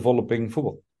with developing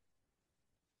football.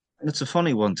 And it's a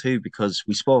funny one too, because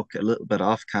we spoke a little bit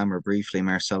off camera briefly,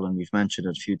 Marcel, and we've mentioned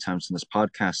it a few times in this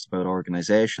podcast about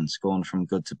organizations going from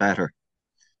good to better.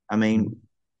 I mean,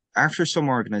 after some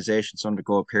organizations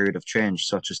undergo a period of change,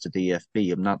 such as the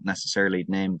DFB, I'm not necessarily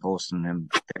name posting him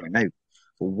there now,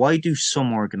 but why do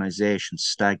some organizations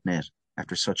stagnate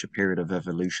after such a period of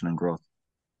evolution and growth?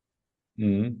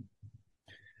 Mm-hmm.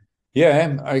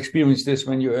 Yeah, I experienced this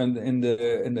when you're in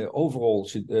the overall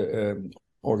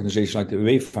organization like the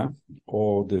UEFA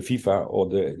or the FIFA or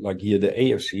like here the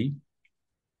AFC.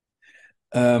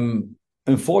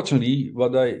 Unfortunately,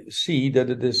 what I see that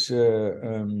it is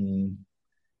that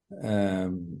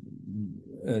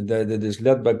it is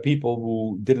led by people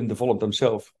who didn't develop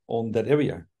themselves on that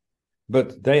area,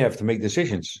 but they have to make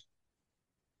decisions.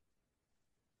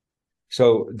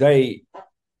 So they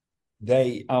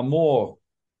are more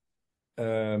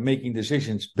making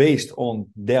decisions based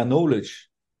on their knowledge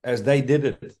as they did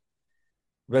it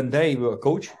when they were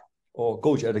coach or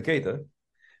coach educator,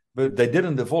 but they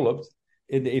didn't develop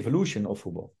in the evolution of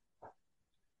football.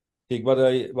 Like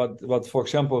what for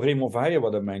example, Raymond Verheijen,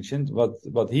 what I mentioned,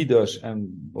 what he does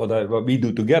and what we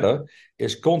do together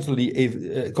is constantly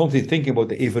thinking about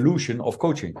the evolution of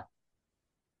coaching,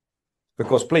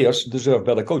 because players deserve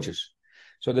better coaches.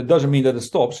 So that doesn't mean that it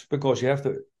stops, because you have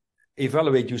to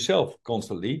evaluate yourself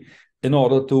constantly in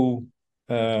order to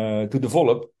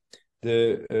develop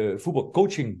the football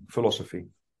coaching philosophy.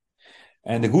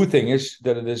 And the good thing is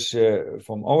that it is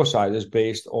from our side is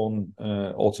based on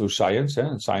also science.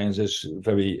 And science is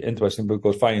very interesting,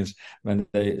 because when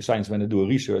they do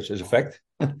research is a fact,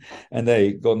 and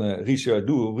they gonna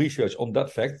do research on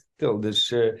that fact till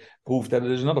this proof that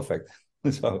it is not a fact.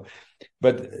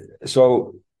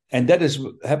 And that is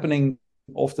happening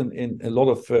often in a lot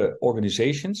of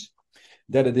organizations,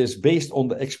 that it is based on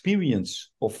the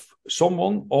experience of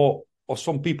someone or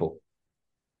some people.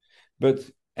 But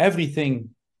everything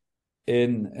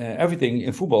in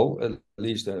football, at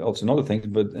least also in other things,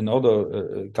 but in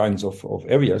other kinds of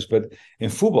areas, but in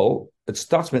football, it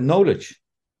starts with knowledge.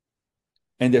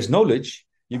 And there's knowledge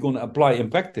you're going to apply in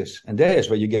practice, and there is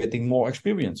where you're getting more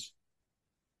experience.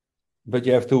 But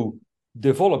you have to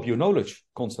develop your knowledge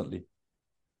constantly.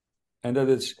 And that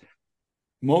is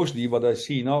mostly what I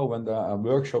see now when there are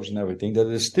workshops and everything,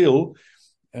 that is still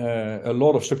a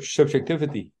lot of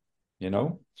subjectivity, you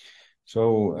know. So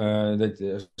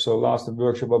last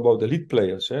workshop about elite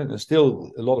players, there's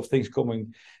still a lot of things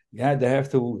coming. Yeah, they have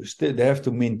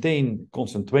to maintain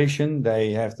concentration.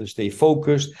 They have to stay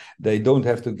focused. They don't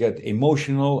have to get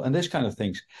emotional and this kind of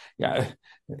things. Yeah,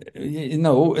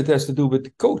 it has to do with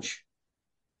the coach.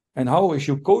 And how is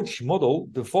your coach model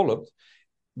developed?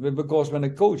 Because when a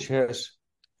coach has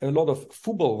a lot of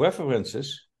football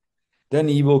references, then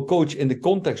he will coach in the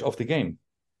context of the game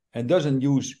and doesn't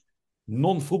use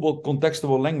non-football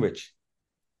contextual language.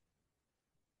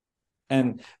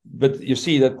 But you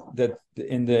see that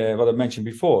in what I mentioned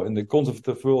before, in the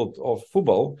conservative world of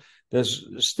football, there's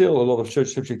still a lot of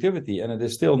subjectivity, and it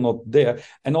is still not there.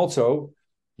 And also,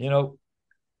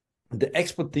 the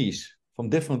expertise from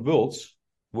different worlds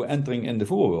who are entering in the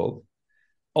football world,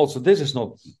 also this is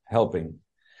not helping.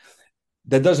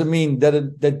 That doesn't mean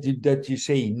that you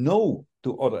say no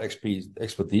to other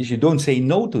expertise. You don't say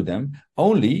no to them.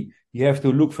 Only you have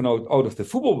to look from out of the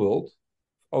football world.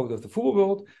 Out of the football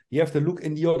world, you have to look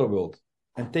in the other world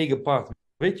and take a part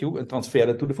with you and transfer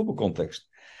it to the football context.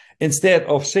 Instead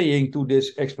of saying to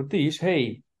this expertise,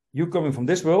 hey, you coming from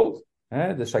this world,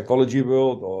 the psychology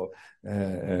world or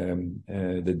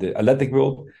the athletic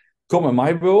world, come in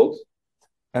my world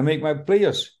and make my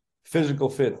players physical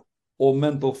fit or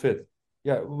mental fit.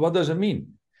 Yeah, what does it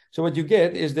mean? So what you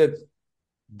get is that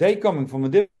they coming from a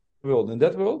different world in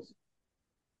that world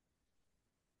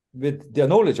with their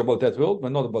knowledge about that world,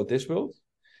 but not about this world.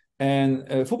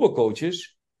 And football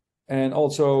coaches and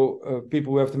also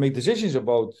people who have to make decisions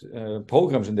about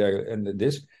programs in there and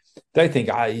this, they think,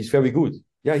 he's very good.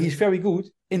 Yeah, he's very good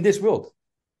in this world.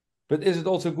 But is it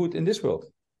also good in this world?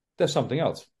 That's something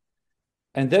else.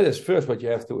 And that is first what you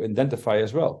have to identify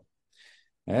as well.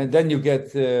 And then you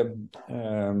get,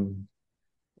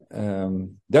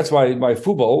 that's why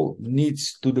football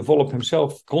needs to develop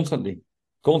himself constantly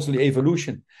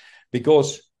evolution.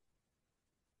 Because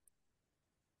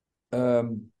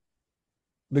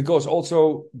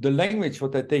also the language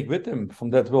what they take with them from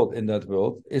that world in that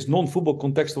world is non-football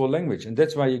contextual language. And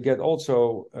that's why you get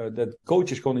also that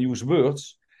coach is going to use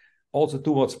words also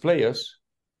towards players,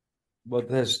 but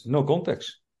there's no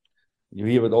context. You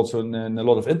hear it also in a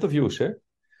lot of interviews.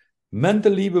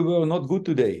 Mentally, we were not good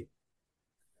today.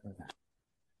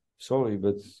 Sorry,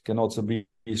 but can also be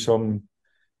some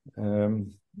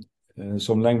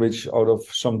language out of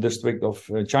some district of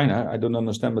China. I don't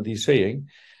understand what he's saying.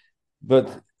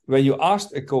 But when you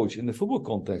asked a coach in the football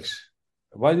context,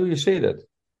 why do you say that?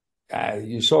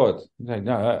 You saw it. Like,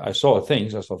 no, I saw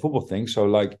things. I saw football things. So,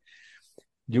 like,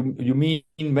 you mean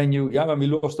when we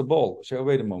lost the ball? So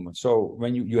wait a moment. So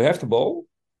when you have the ball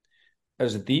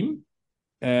as a team,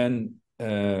 and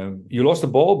you lost the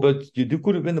ball, but you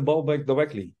couldn't win the ball back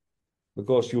directly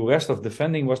because your rest of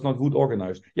defending was not good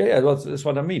organized. That's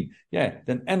what I mean. Yeah,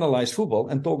 then analyze football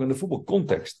and talk in the football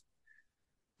context,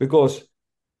 because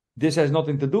this has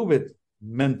nothing to do with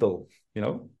mental,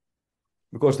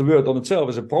 because the word on itself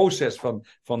is a process from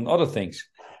other things.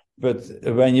 But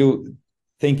when you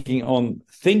think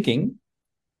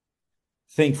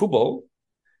football,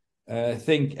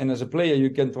 and as a player,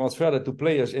 you can transfer that to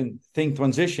players in think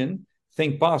transition,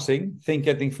 think passing, think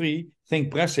getting free,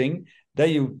 think pressing. Then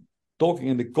you talking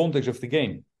in the context of the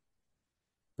game.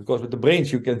 Because with the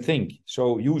brains, you can think.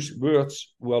 So use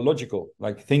words who are logical,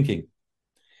 like thinking.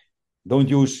 Don't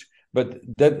use, but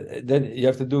that you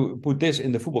have to put this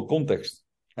in the football context.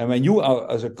 And when you are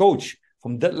as a coach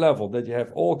from that level, that you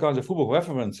have all kinds of football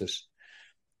references,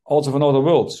 also from other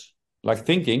worlds, like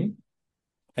thinking,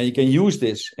 and you can use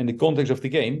this in the context of the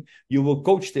game, you will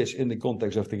coach this in the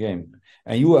context of the game.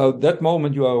 And you are, at that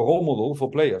moment, you are a role model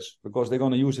for players because they're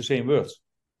going to use the same words.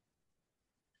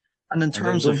 And in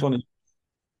terms of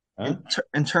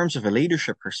in terms of a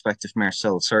leadership perspective,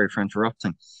 Marcel, sorry for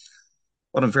interrupting.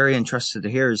 What I'm very interested to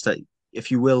hear is that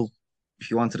if you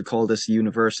wanted to call this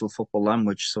universal football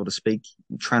language, so to speak,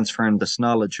 transferring this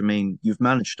knowledge, I mean, you've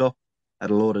managed up at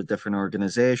a lot of different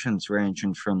organizations,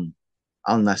 ranging from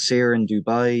Al Nasser in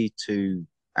Dubai to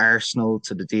Arsenal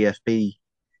to the DFB.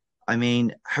 I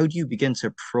mean, how do you begin to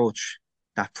approach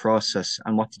that process,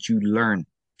 and what did you learn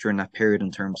during that period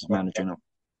in terms of managing up?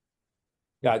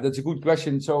 Yeah, that's a good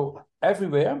question. So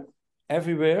everywhere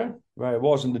where I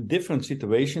was in the different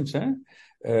situations,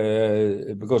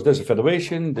 because there's a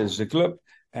federation, there's a club,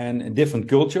 and different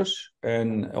cultures,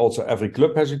 and also every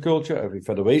club has a culture, every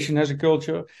federation has a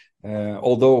culture.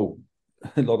 Although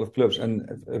a lot of clubs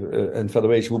and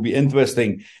federation will be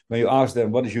interesting when you ask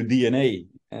them what is your DNA,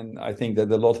 and I think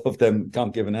that a lot of them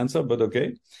can't give an answer, but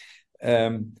okay.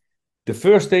 The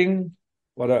first thing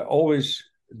what I always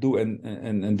do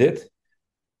and did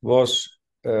was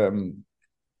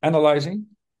analyzing,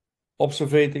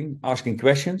 observing, asking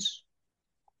questions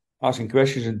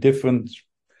in different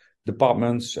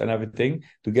departments and everything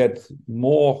to get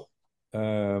more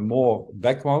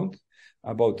background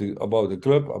about the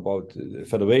club, about the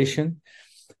federation,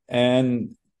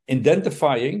 and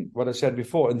identifying what I said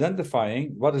before,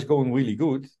 identifying what is going really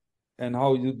good and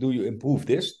how do you improve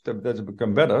this that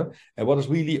become better, and what is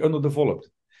really underdeveloped.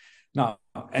 Now,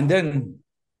 and then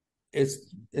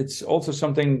it's also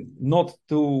something not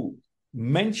to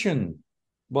mention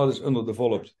what is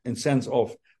underdeveloped in sense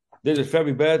of this is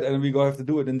very bad and we're going to have to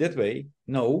do it in that way.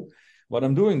 No, what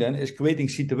I'm doing then is creating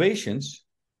situations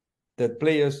that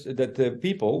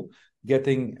people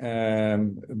getting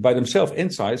by themselves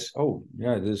insights. Oh,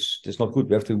 yeah, this is not good.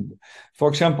 We have to, for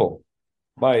example,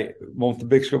 by one of the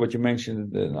big clubs that you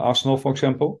mentioned, Arsenal, for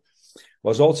example,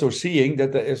 was also seeing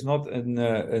that there is not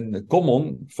a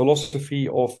common philosophy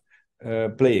of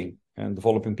playing and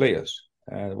developing players.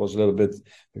 It was a little bit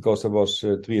because there was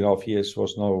 3.5 years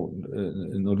was no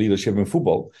leadership in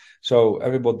football, so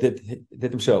everybody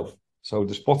did himself. So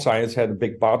the sport science had a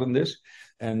big part in this,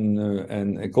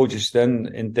 and coaches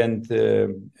then intend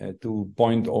to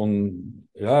point on,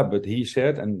 yeah, but he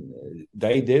said, and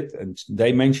they did, and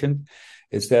they mentioned,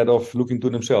 instead of looking to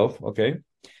themselves. Okay,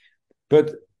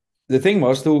 but the thing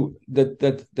was to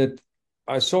that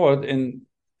I saw it in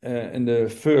the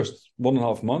first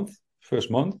 1.5 month, first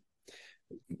month.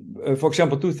 For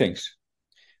example, two things.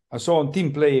 I saw a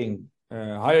team playing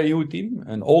higher U team,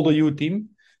 an older U team,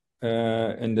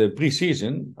 in the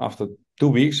preseason after 2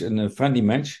 weeks in a friendly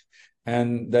match,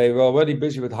 and they were already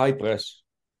busy with high press.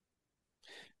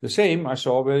 The same I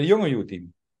saw with a younger U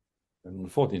team,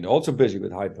 14, also busy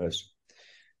with high press.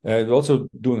 Also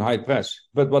doing high press.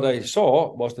 But what I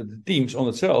saw was that the teams on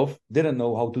itself didn't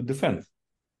know how to defend.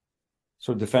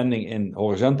 So defending in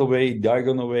horizontal way,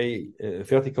 diagonal way,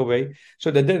 vertical way. So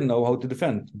they didn't know how to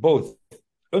defend, both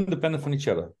independent from each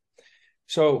other.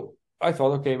 So I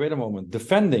thought, okay, wait a moment.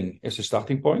 Defending is the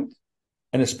starting point,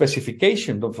 and a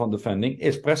specification from defending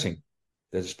is pressing.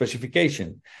 There's a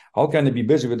specification. How can they be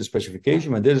busy with the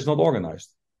specification when this is not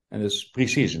organized and it's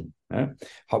pre-season?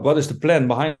 What is the plan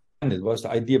behind it? What's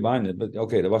the idea behind it? But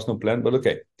okay, there was no plan, but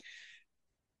okay.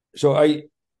 So I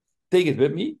take it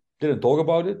with me. Didn't talk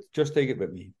about it, just take it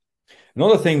with me.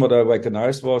 Another thing what I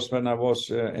recognized was when I was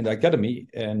in the academy,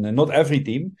 and not every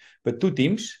team, but two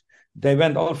teams, they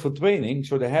went out for training.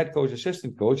 So the head coach,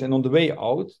 assistant coach, and on the way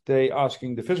out, they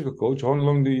asking the physical coach, how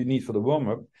long do you need for the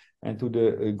warm-up? And to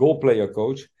the goal player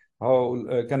coach, how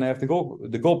can I have the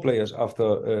goal players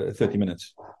after 30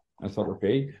 minutes? I thought,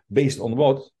 okay, based on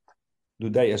what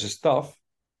do they as a staff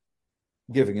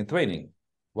giving a training?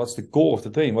 What's the goal of the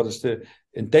training? What is the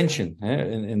intention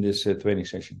in this training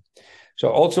session? So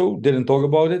also didn't talk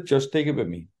about it, just take it with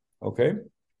me. Okay.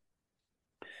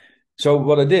 So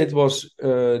what I did was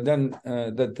then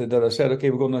that I said, okay,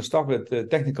 we're going to start with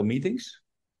technical meetings.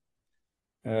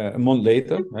 A month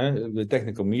later, with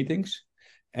technical meetings.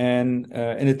 And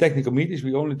in the technical meetings,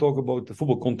 we only talk about the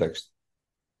football context.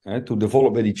 To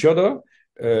develop with each other,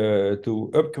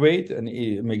 to upgrade and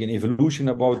make an evolution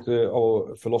about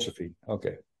our philosophy.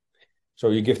 Okay. So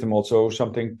you give them also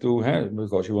something to have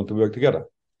because you want to work together.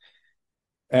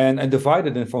 And I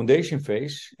divided in foundation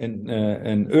phase, in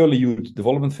an early youth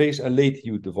development phase, a late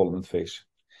youth development phase.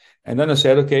 And then I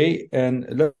said, okay,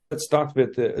 and let's start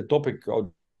with a topic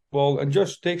of, well, and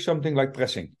just take something like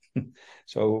pressing.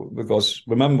 So, because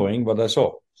remembering what I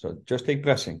saw. So just take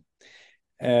pressing.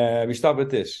 We start with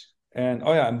this. And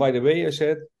oh yeah, and by the way, I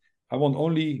said, I want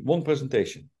only one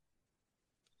presentation.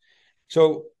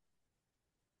 So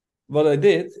what I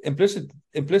did,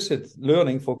 implicit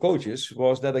learning for coaches,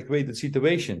 was that I created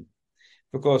situation,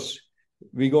 because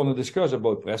we're going to discuss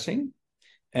about pressing.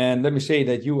 And let me say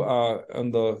that you are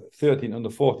under 13, under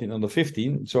 14, under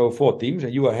 15, so 4 teams,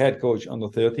 and you are head coach under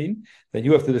 13. Then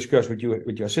you have to discuss with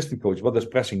your assistant coach, what does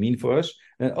pressing mean for us?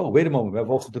 And oh, wait a moment, we have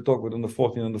also to talk with under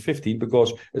 14, under 15,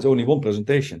 because it's only one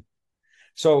presentation.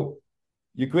 So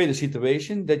you create a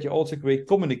situation that you also create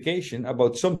communication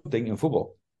about something in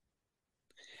football.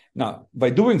 Now,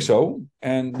 by doing so,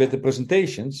 and with the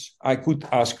presentations, I could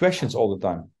ask questions all the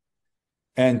time.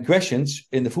 And questions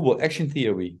in the football action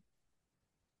theory.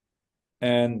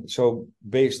 And so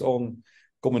based on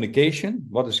communication,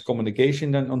 what is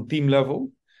communication then on team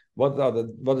level?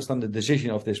 What is then the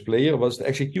decision of this player? What is the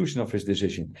execution of his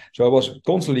decision? So I was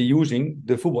constantly using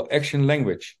the football action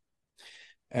language.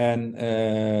 And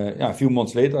a few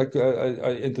months later,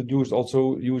 I introduced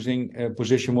also using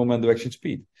position, moment, direction,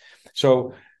 speed.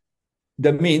 So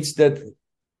that means that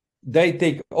they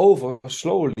take over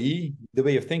slowly the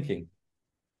way of thinking.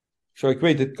 So I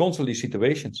created constantly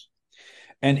situations.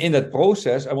 And in that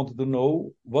process, I wanted to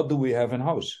know, what do we have in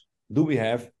house? Do we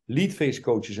have lead phase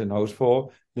coaches in house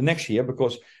for the next year?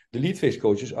 Because the lead phase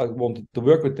coaches, I wanted to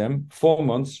work with them 4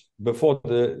 months before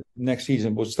the next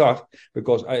season would start,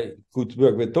 because I could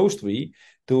work with those 3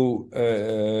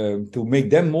 to make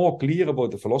them more clear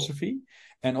about the philosophy,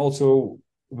 and also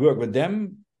work with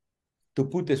them to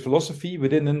put this philosophy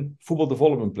within a football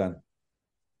development plan,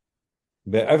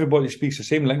 where everybody speaks the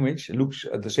same language and looks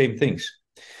at the same things.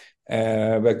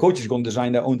 Where coaches are going to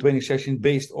design their own training session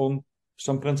based on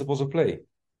some principles of play.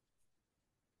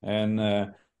 And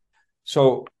that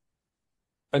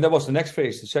was the next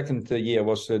phase. The second year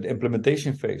was the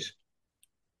implementation phase.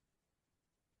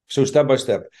 So step by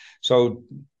step. So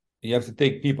you have to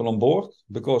take people on board,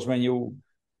 because when you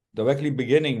directly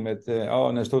beginning with,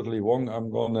 and that's totally wrong, I'm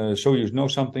going to show you know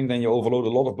something, then you overload a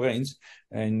lot of brains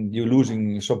and you're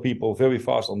losing some people very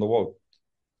fast on the road.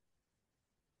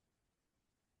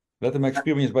 Let them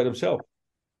experience by themselves.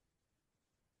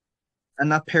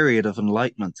 And that period of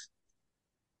enlightenment,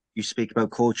 you speak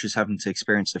about coaches having to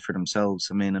experience it for themselves.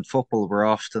 I mean, in football, we're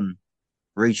often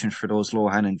reaching for those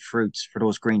low-hanging fruits, for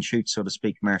those green shoots, so to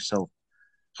speak, Marcel.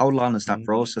 How long is that Mm.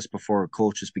 process before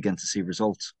coaches begin to see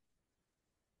results?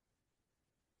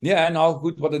 Yeah, and how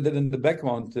good what I did in the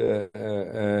background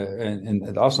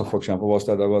at Arsenal, for example, was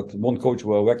that I was one coach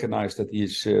will recognize that he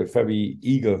is very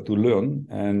eager to learn,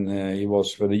 and he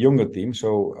was for the younger team.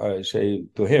 So I say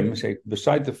to him, say,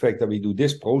 beside the fact that we do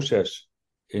this process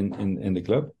in the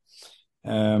club,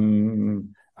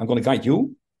 I'm going to guide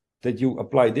you that you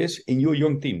apply this in your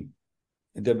young team,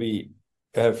 that we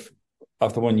have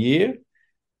after 1 year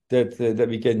that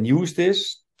we can use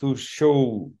this to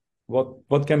show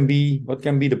what can be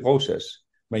the process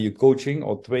when you're coaching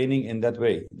or training in that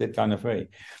way, that kind of way.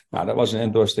 Now that was an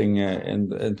interesting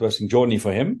journey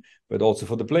for him, but also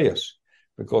for the players,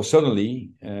 because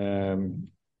suddenly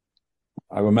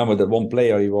I remember that one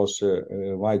player, he was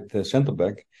a right center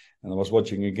back, and I was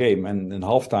watching a game, and in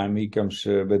halftime he comes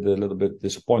with a little bit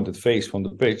disappointed face from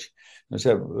the pitch. I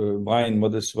said, Brian,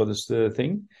 what is the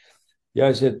thing? Yeah,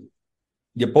 I said,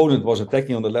 the opponent was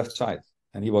attacking on the left side,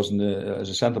 and he was as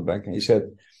a center back. And he said,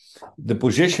 the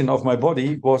position of my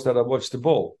body was that I watched the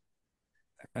ball,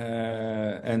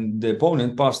 and the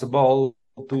opponent passed the ball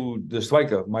to the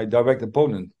striker, my direct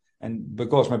opponent. And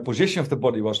because my position of the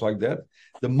body was like that,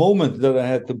 the moment that I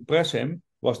had to press him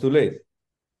was too late.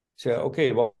 So,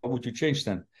 okay, well, what would you change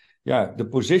then? Yeah, the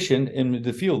position in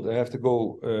the field, I have to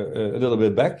go a little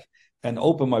bit back and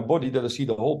open my body that I see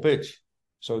the whole pitch.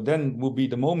 So then would be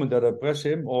the moment that I press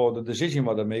him, or the decision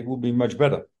what I make would be much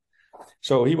better.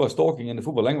 So he was talking in the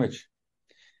football language.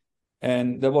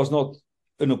 And that was not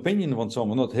an opinion on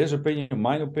someone, not his opinion,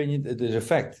 my opinion. It is a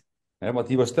fact. And what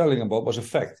he was telling about was a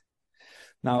fact.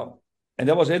 Now, and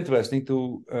that was interesting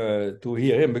to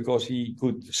hear him, because he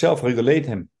could self-regulate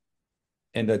him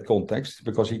in that context,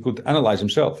 because he could analyze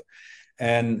himself.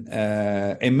 And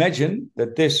imagine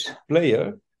that this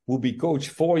player will be coached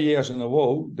 4 years in a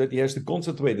row, that he has to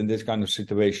concentrate in this kind of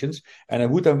situations. And I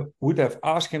would have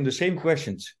asked him the same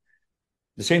questions.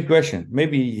 The same question.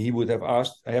 Maybe he would have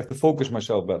asked, I have to focus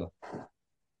myself better.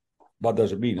 What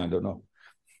does it mean? I don't know.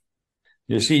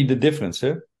 You see the difference,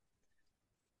 eh?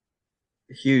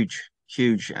 Huge,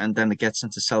 huge. And then it gets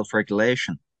into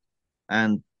self-regulation.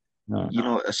 And,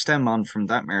 No. a stem on from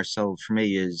that, Marcel, for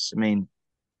me is, I mean,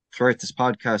 throughout this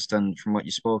podcast and from what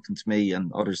you've spoken to me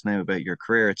and others now about your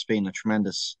career, it's been a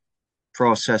tremendous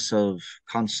process of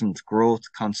constant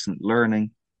growth, constant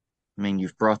learning. I mean,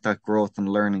 you've brought that growth and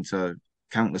learning to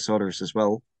countless others as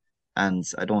well. And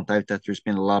I don't doubt that there's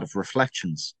been a lot of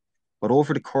reflections. But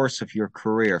over the course of your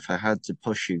career, if I had to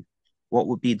push you, what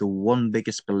would be the one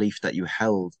biggest belief that you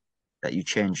held that you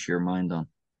changed your mind on?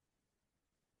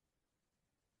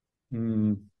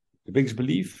 The biggest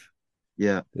belief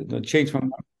Yeah, that changed my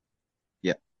mind.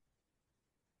 yeah.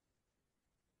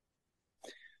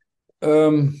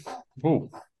 Um, oh,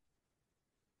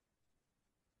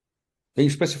 can you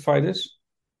specify this?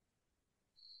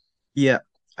 Yeah.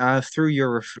 Through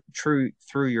your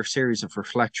series of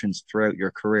reflections throughout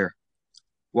your career,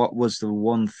 what was the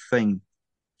one thing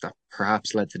that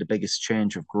perhaps led to the biggest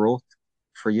change of growth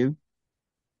for you?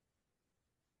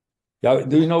 Yeah,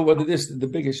 do you know what it is? The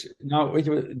biggest. Now,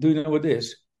 do you know what it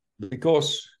is?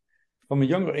 Because from a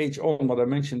younger age on, what I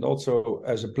mentioned also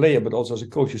as a player, but also as a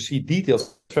coach, you see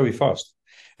details very fast.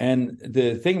 And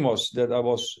the thing was that I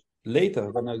was later,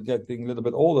 when I was getting a little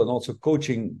bit older and also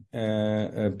coaching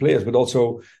players, but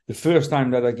also the first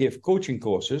time that I gave coaching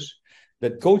courses,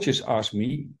 that coaches asked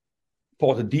me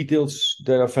for the details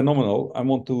that are phenomenal. I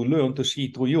want to learn to see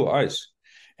through your eyes.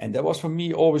 And that was for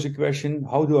me always a question: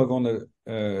 how do I gonna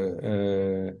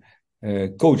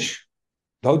coach?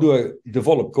 How do I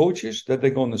develop coaches that they're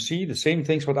gonna see the same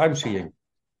things what I'm seeing?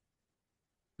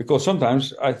 Because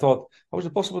sometimes I thought, how is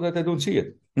it possible that I don't see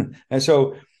it? And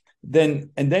so then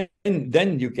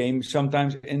you came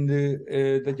sometimes in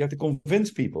the that you have to convince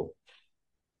people.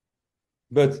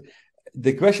 But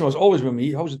the question was always with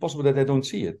me: how is it possible that I don't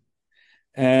see it?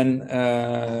 And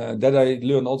that I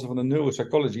learned also from the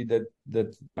neuropsychology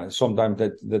that sometimes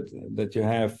that you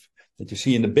have, that you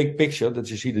see in the big picture, that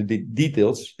you see the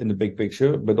details in the big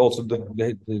picture, but also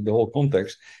the whole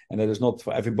context, and that is not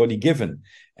for everybody given.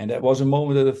 And that was a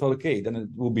moment that I thought, okay, then it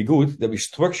would be good that we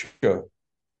structure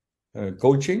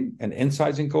coaching and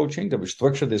insights in coaching, that we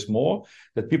structure this more,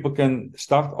 that people can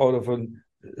start out of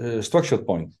a structured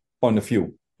point of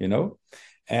view,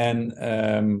 and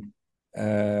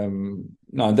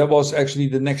now that was actually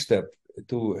the next step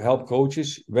to help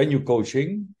coaches. When you're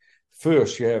coaching,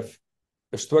 first you have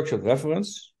a structured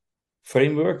reference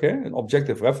framework, an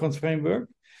objective reference framework,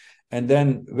 and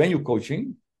then when you're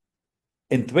coaching,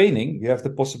 in training, you have the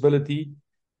possibility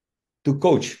to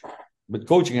coach. But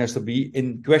coaching has to be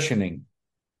in questioning,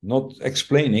 not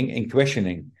explaining, in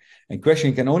questioning. And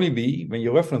questioning can only be when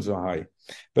your references are high.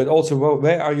 But also,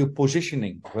 where are you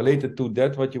positioning related to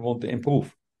that what you want to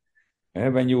improve?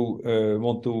 When you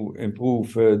want to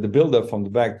improve the build-up from the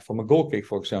back from a goal kick,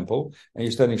 for example, and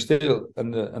you're standing still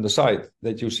on the side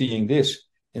that you're seeing this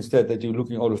instead that you're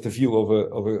looking out of the view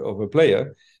of a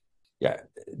player, yeah,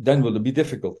 then will it be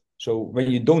difficult. So when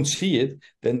you don't see it,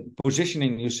 then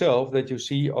positioning yourself that you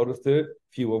see out of the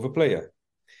view of a player,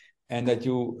 and that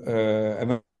you and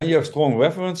when you have strong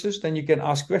references, then you can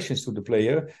ask questions to the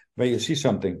player when you see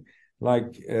something.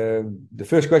 Like the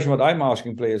first question what I'm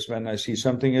asking players when I see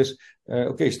something is,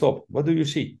 okay, stop. What do you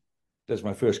see? That's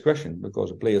my first question, because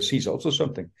a player sees also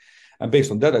something, and based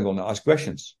on that, I'm going to ask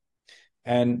questions.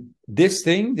 And this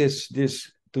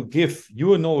to give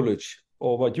your knowledge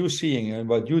or what you're seeing and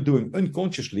what you're doing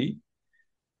unconsciously,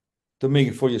 to make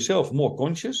it for yourself more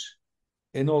conscious,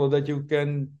 in order that you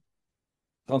can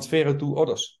transfer it to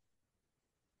others.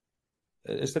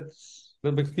 Is that a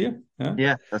little bit clear? Yeah,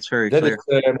 Yeah, that's very that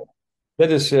clear. is.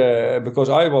 That is because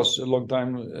I was a long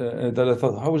time that I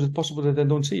thought, how is it possible that I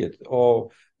don't see it?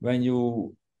 Or when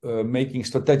you making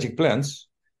strategic plans,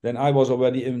 then I was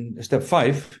already in step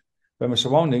 5, when my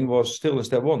surrounding was still in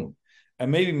step 1.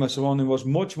 And maybe my surrounding was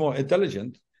much more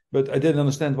intelligent, but I didn't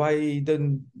understand why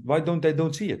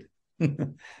don't see it.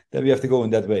 Then we have to go in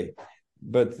that way.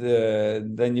 But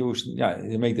then you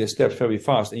make the steps very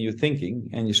fast in your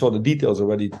thinking, and you saw the details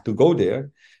already to go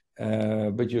there.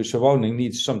 But your surrounding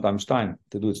needs sometimes time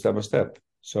to do it step by step.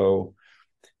 So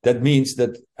that means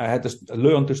that I had to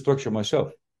learn to structure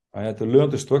myself. I had to learn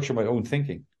to structure my own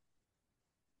thinking.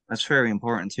 That's very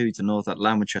important too, to know that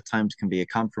language at times can be a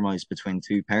compromise between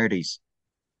two parties.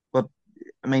 But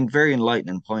I mean, very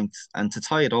enlightening point. And to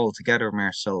tie it all together,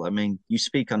 Marcel, I mean, you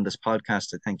speak on this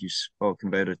podcast, I think you've spoken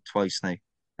about it twice now,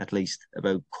 at least,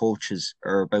 about coaches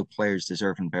or about players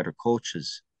deserving better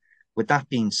coaches. With that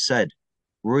being said,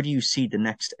 where do you see the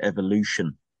next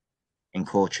evolution in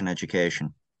coaching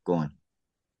education going?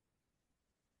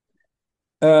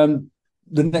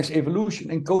 The next evolution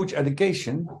in coach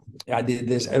education, yeah,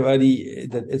 there's already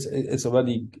that it's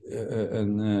already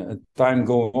a time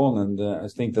going on, and I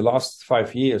think the last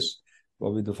 5 years,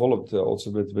 what we developed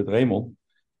also with Raymond,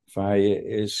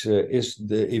 is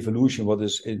the evolution what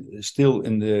is still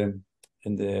in the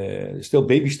still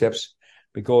baby steps,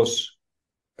 because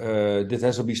this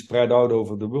has to be spread out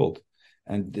over the world,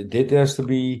 and this has to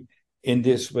be in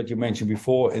this what you mentioned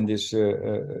before in this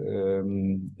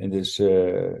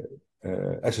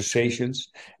associations,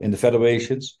 in the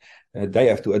federations, they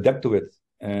have to adapt to it,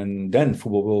 and then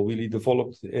football will really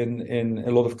develop in a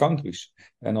lot of countries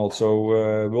and also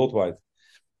worldwide.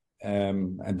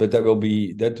 But that will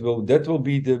be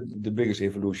the biggest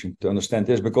evolution to understand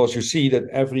this, because you see that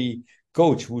every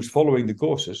coach who's following the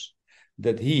courses,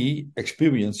 that he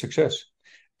experienced success.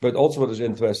 But also what is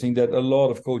interesting, that a lot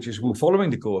of coaches who are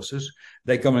following the courses,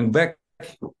 they're coming back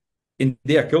in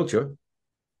their culture,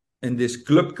 in this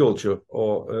club culture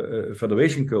or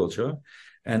federation culture,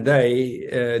 and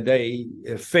they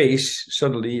face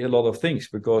suddenly a lot of things,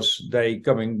 because they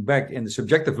coming back in the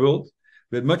subjective world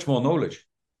with much more knowledge.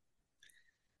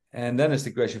 And then it's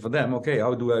the question for them, okay,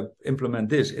 how do I implement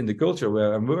this in the culture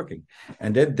where I'm working?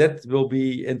 And that will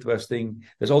be interesting.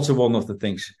 That's also one of the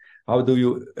things. How do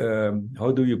you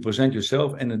present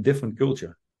yourself in a different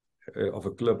culture of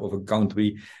a club, of a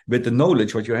country, with the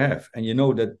knowledge what you have? And you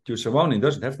know that your surrounding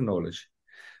doesn't have the knowledge.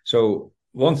 So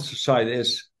one side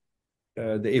is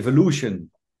the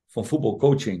evolution from football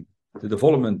coaching, the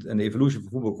development and the evolution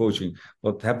from football coaching,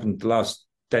 what happened the last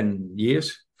 10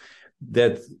 years,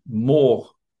 that more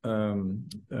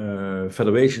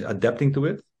federations adapting to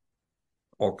it,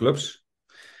 or clubs.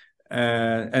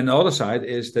 And the other side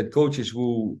is that coaches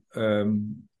who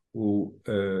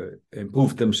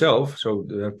improve themselves, so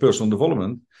the personal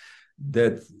development,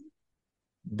 that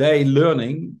they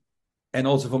learning, and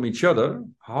also from each other,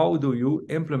 how do you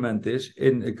implement this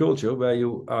in a culture where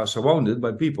you are surrounded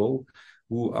by people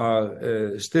who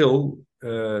are still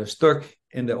stuck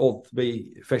in the old way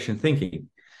fashion thinking.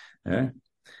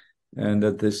 And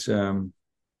that is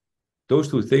those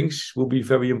two things will be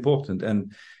very important.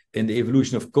 And in the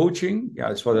evolution of coaching,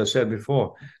 yeah, it's what I said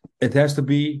before. It has to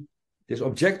be this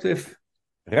objective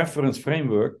reference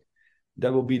framework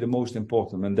that will be the most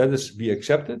important, and that is be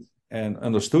accepted and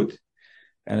understood.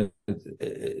 And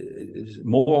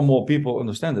more and more people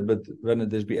understand it. But when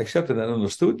it is be accepted and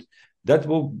understood, that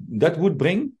would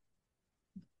bring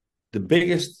the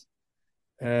biggest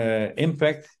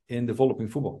impact in developing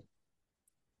football.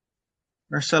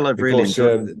 Marcel, I've really Because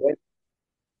enjoyed.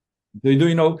 Do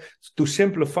you know, to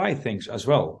simplify things as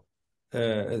well?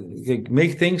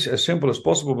 Make things as simple as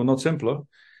possible, but not simpler,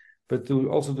 but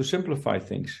to simplify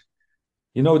things.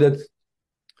 You know that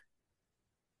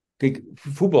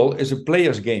football is a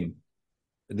player's game.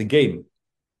 The game.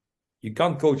 You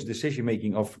can't coach decision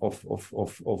making of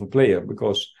a player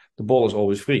because the ball is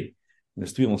always free. And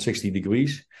it's 360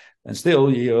 degrees. And still,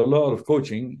 you hear a lot of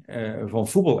coaching from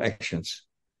football actions.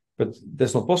 But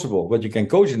that's not possible. What you can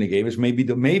coach in the game is maybe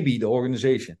the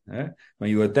organization. When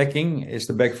you're attacking, is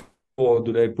the back four,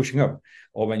 do they pushing up?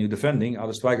 Or when you're defending, are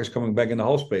the strikers coming back in the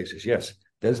half spaces? Yes,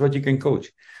 that's what you can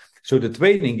coach. So the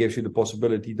training gives you the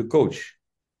possibility to coach.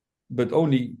 But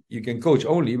only you can coach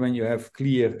only when you have a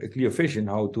clear vision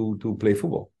how to play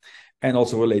football. And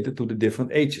also related to the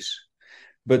different ages.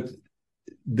 But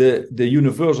the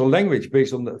universal language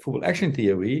based on the football action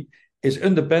theory is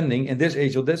undepending in this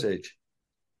age or this age.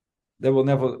 That will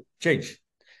never change.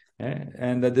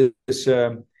 And that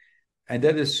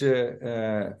is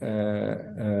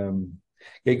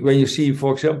when you see,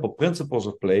 for example, principles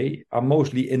of play are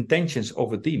mostly intentions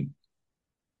of a team.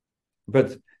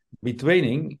 But with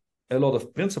training, a lot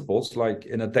of principles, like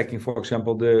in attacking, for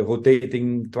example, the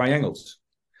rotating triangles.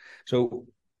 So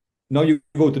now you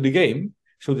go to the game.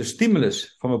 So the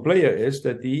stimulus from a player is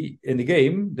that in the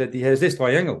game that he has this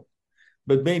triangle.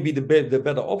 But maybe the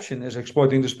better option is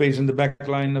exploiting the space in the back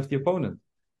line of the opponent.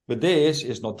 But this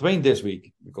is not trained this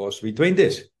week because we trained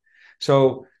this.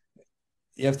 So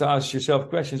you have to ask yourself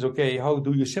questions. Okay, how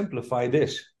do you simplify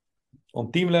this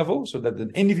on team level so that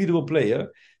an individual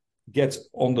player gets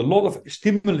on the lot of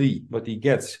stimuli what he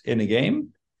gets in a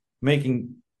game,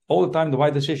 making all the time the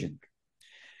right decision.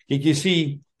 You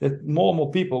see that more and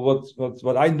more people,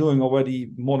 what I'm doing already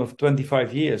more than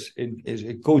 25 years is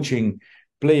coaching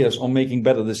players on making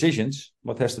better decisions,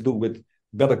 what has to do with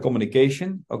better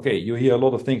communication. Okay, you hear a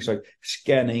lot of things like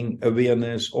scanning,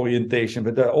 awareness, orientation,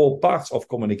 but they're all parts of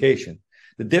communication.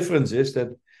 The difference is that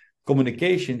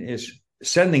communication is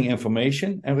sending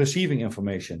information and receiving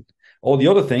information. All the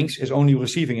other things is only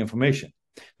receiving information.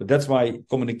 But that's why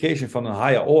communication from a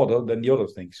higher order than the other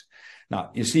things.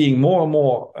 Now, you're seeing more and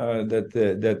more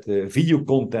that video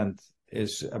content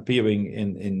is appearing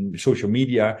in social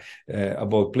media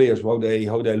about players, how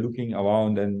they're looking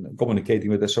around and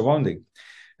communicating with their surrounding.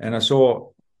 And I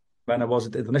saw when I was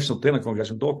at the International Trainer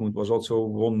Congress in Dortmund, was also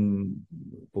one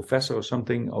professor or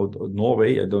something out of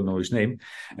Norway, I don't know his name,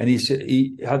 and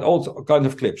he had all kinds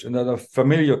of clips, and they're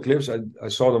familiar clips. I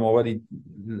saw them already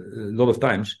a lot of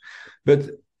times,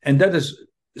 and that is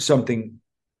something.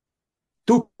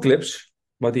 2 clips,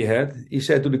 what he had. He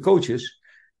said to the coaches,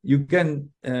 you can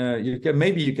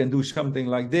do something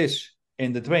like this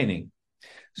in the training.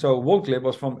 So one clip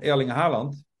was from Erling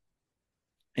Haaland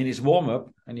in his warm-up,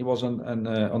 and he was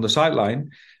on the sideline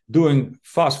doing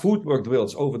fast footwork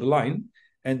drills over the line.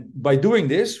 And by doing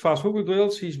this fast footwork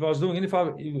drills, he was doing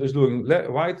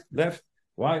right, left.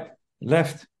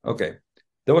 Okay,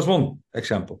 that was one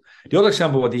example. The other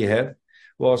example what he had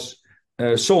was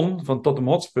Son from Tottenham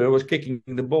Hotspur was kicking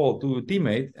the ball to a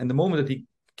teammate, and the moment that he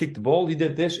kicked the ball, he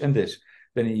did this and this.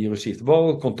 Then he received the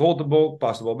ball, controlled the ball,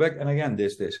 passed the ball back, and again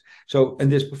this. So,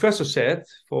 and this professor said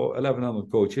for 1,100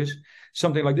 coaches,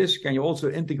 something like this can you also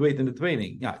integrate in the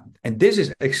training. Yeah, and this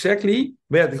is exactly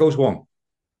where it goes wrong.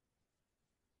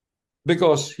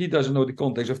 Because he doesn't know the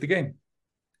context of the game.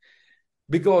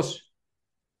 Because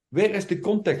where is the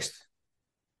context?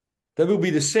 That will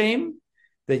be the same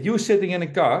that you sitting in a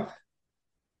car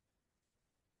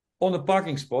on a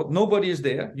parking spot, nobody is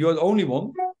there, you're the only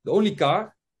one, the only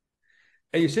car,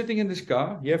 and you're sitting in this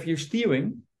car, you have your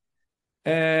steering,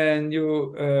 and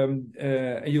you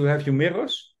have your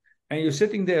mirrors, and you're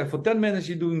sitting there for 10 minutes,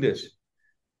 you're doing this.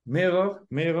 Mirror,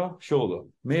 mirror, shoulder,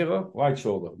 mirror, right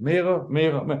shoulder, mirror,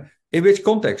 mirror, mirror. In which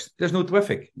context? There's no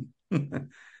traffic.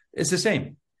 It's the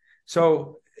same.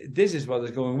 So this is what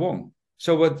is going wrong.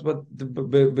 So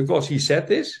because he said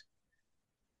this,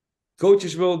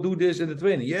 coaches will do this in the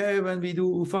training. Yeah, when we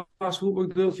do fast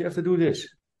footwork drills, you have to do this.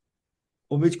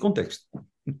 On which context?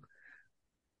 You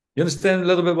understand a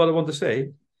little bit what I want to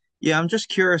say? Yeah, I'm just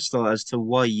curious though as to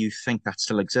why you think that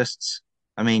still exists.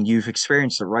 I mean, you've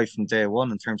experienced it right from day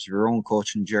one in terms of your own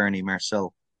coaching journey,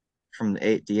 Marcel, from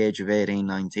the age of 18,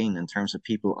 19, in terms of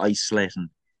people isolating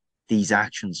these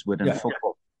actions within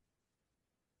football,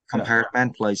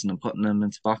 compartmentalizing and putting them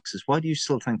into boxes. Why do you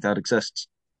still think that exists?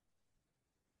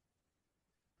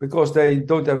 Because they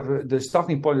don't have the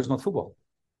starting point is not football.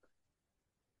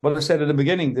 What I said at the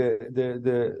beginning,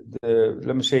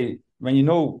 let me say, when you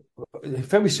know,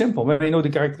 very simple, when you know the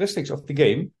characteristics of the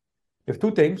game, you have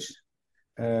 2 teams.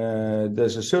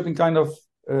 There's a certain kind of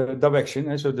direction.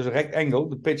 And so there's a rectangle.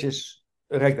 The pitch is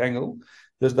a rectangle.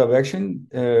 There's direction.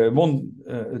 One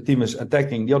team is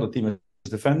attacking, the other team is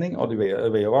defending, or the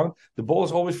way around. The ball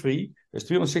is always free. There's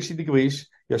 360 degrees.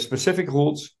 You have specific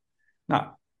rules.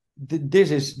 Now,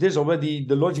 this is already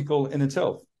the logical in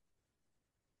itself.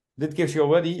 That gives you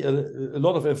already a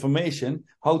lot of information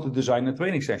how to design a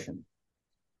training session.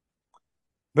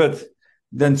 But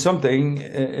then something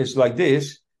is like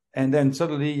this, and then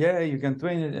suddenly, you can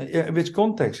train it with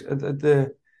context. At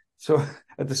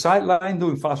the sideline,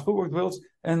 doing fast footwork drills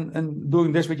and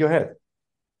doing this with your head.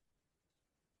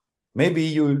 Maybe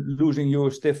you're losing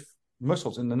your stiff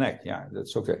muscles in the neck. Yeah,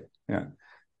 that's okay. Yeah,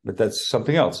 but that's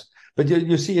something else. But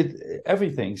you see it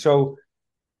everything. So,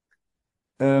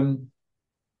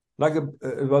 like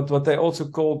what they also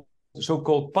call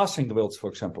so-called passing drills, for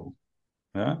example.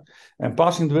 Yeah, and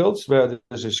passing drills where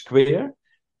there's a square,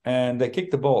 and they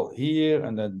kick the ball here,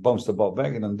 and then bounce the ball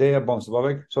back, and then there, bounce the ball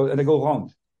back. So and they go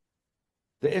around.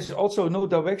 There is also no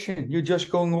direction. You're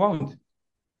just going around.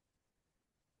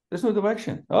 There's no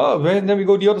direction. Oh, then we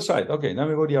go the other side. Okay, then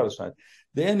we go the other side.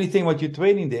 The only thing what you're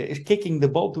training there is kicking the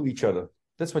ball to each other.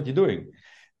 That's what you're doing.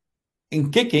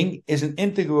 In kicking is an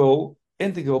integral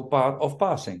part of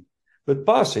passing. But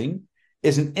passing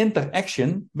is an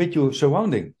interaction with your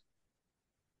surrounding.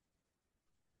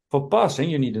 For passing,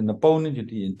 you need an opponent, you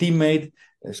need a teammate,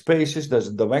 spaces, there's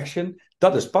a direction.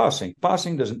 That is passing.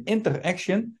 Passing, there's an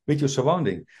interaction with your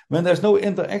surrounding. When there's no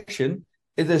interaction,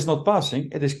 it is not passing,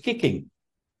 it is kicking.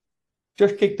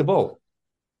 Just kick the ball.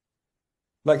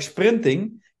 Like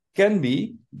sprinting can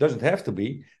be, doesn't have to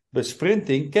be, but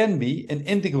sprinting can be an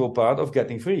integral part of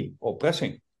getting free or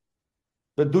pressing.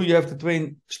 But do you have to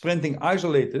train sprinting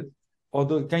isolated,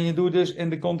 or can you do this in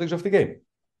the context of the game?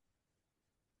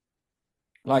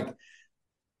 Like,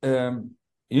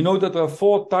 you know that there are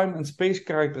 4 time and space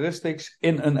characteristics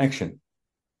in an action.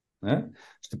 Yeah?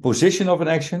 It's the position of an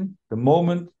action, the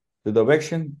moment, the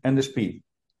direction, and the speed.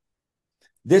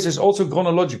 This is also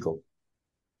chronological.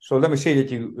 So let me say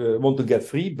that you want to get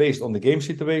free based on the game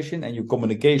situation and your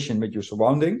communication with your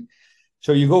surrounding.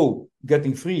 So you go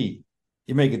getting free,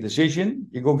 you make a decision,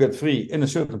 you go get free in a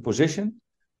certain position,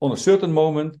 on a certain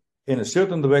moment, in a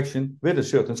certain direction, with a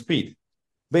certain speed,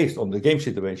 based on the game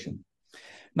situation.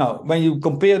 Now, when you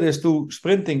compare this to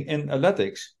sprinting in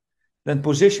athletics, then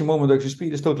position, moment, direction,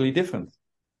 speed is totally different.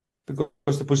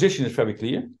 Because the position is very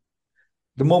clear.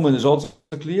 The moment is also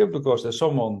clear because there's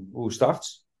someone who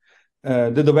starts.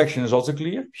 The direction is also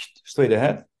clear, straight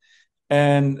ahead.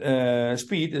 And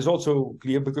speed is also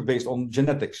clear because based on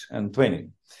genetics and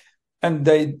training. And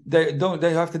they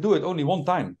have to do it only one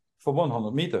time for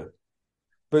 100 meters.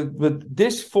 But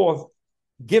these 4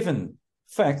 given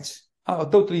facts are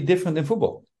totally different in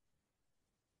football.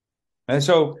 And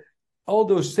so all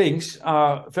those things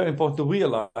are very important to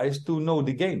realize to know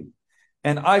the game.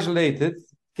 And isolated,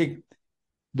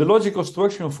 the logical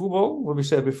structure of football, what we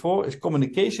said before, is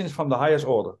communications from the highest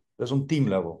order. That's on team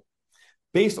level.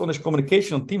 Based on this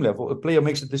communication on team level, a player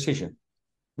makes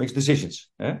decisions.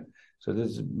 Yeah? So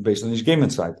this is based on his game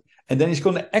insight. And then he's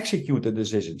going to execute the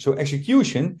decision. So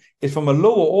execution is from a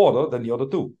lower order than the other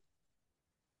 2.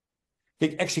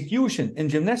 Execution in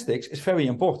gymnastics is very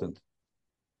important.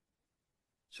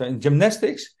 So in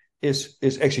gymnastics is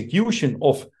execution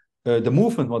of the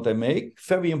movement, what they make,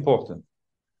 very important.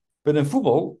 But in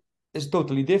football, it's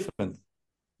totally different.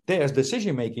 There's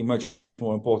decision-making much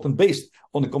more important based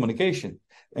on the communication.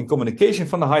 And communication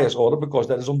from the highest order because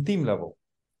that is on team level.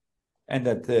 And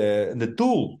that the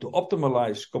tool to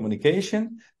optimize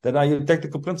communication, that are your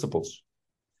tactical principles.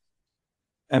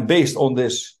 And based on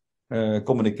this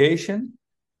communication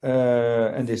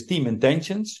and this team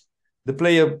intentions, the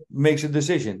player makes a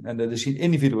decision. And that is an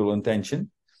individual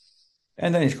intention.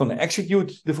 And then he's going to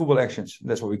execute the football actions.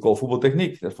 That's what we call football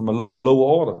technique. That's from a lower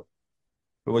order.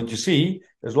 But what you see,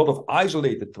 there's a lot of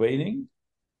isolated training,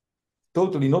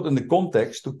 totally not in the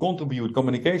context to contribute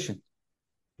communication.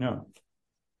 Yeah.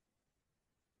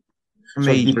 For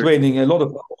So me, you're training a lot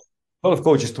of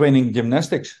coaches training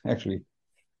gymnastics, actually.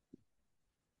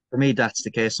 for me, that's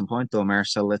the case in point, though,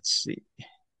 Marcel. It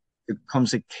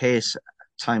comes a case,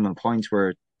 time and point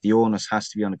where the onus has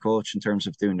to be on the coach in terms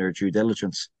of doing their due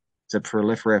diligence to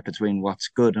proliferate between what's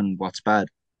good and what's bad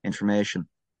information.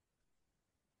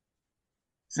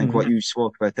 I think what you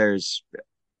spoke about there is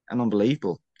an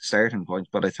unbelievable starting point,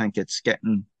 but I think it's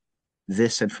getting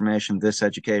this information, this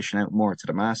education out more to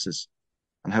the masses,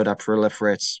 and how that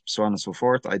proliferates, so on and so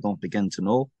forth. I don't begin to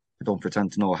know. I don't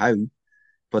pretend to know how,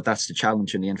 but that's the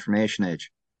challenge in the information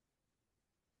age.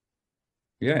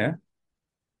 Yeah.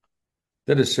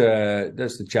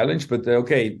 that's the challenge. But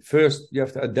okay, first you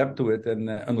have to adapt to it and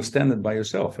understand it by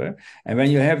yourself. And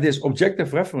when you have these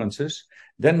objective references,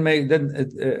 then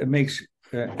it makes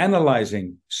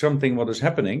analyzing something what is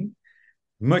happening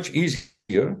much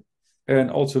easier,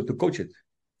 and also to coach it.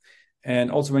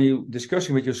 And also when you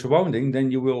discussing with your surrounding,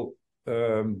 then you will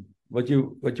what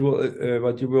you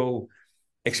will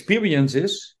experience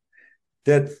is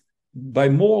that by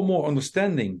more and more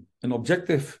understanding an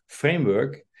objective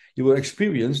framework, you will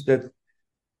experience that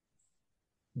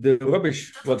the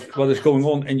rubbish what is going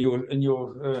on in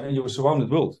your surrounded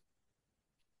world.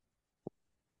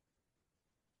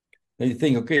 Then you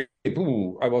think, okay,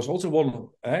 I was also one.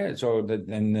 So that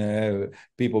then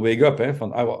people wake up. I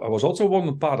was also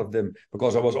one part of them,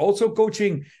 because I was also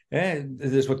coaching.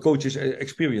 This is what coaches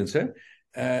experience.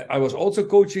 I was also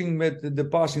coaching with the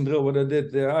passing drill. What I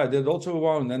did also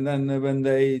one. And then when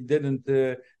they didn't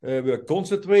were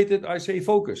concentrated, I say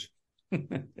focus.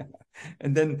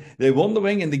 And then they're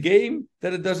wondering in the game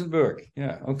that it doesn't work.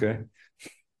 Yeah, okay.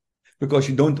 Because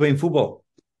you don't train football.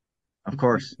 Of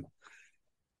course.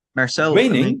 Marcel,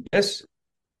 Training, yes.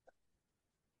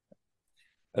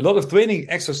 A lot of training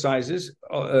exercises,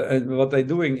 what they're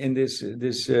doing in this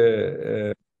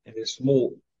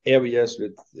small areas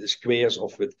with squares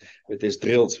of with these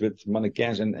drills with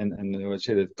mannequins and let's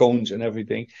say that cones and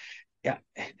everything. Yeah,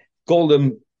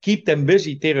 keep them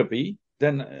busy therapy.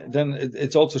 Then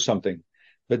it's also something,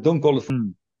 but don't call it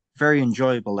very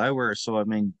enjoyable hour. So I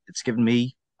mean, it's given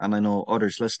me, and I know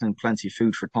others listening, plenty of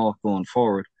food for thought going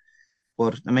forward.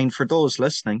 But I mean, for those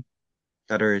listening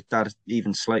that are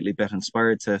even slightly bit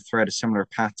inspired to thread a similar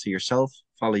path to yourself,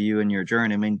 follow you in your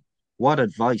journey, I mean, what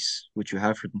advice would you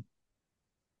have for them?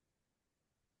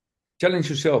 Challenge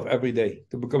yourself every day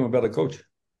to become a better coach.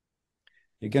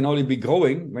 You can only be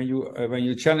growing when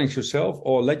you challenge yourself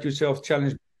or let yourself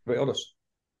challenge by others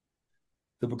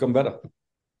to become better.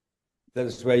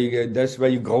 That's where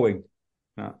you're growing.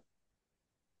 Yeah.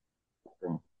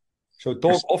 So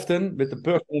talk often with the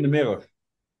person in the mirror.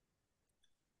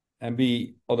 And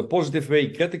be, on a positive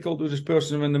way, critical to this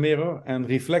person in the mirror and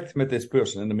reflect with this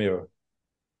person in the mirror.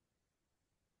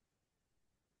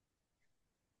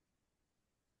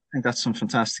 I think that's some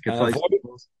fantastic advice.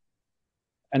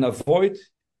 Avoid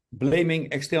blaming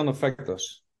external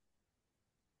factors.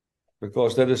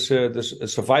 Because that is a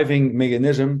surviving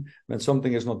mechanism. When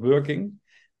something is not working,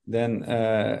 then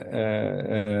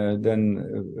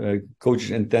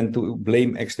coaches intend to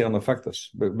blame external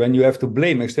factors. But when you have to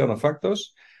blame external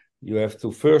factors, you have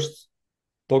to first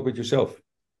talk with yourself,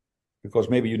 because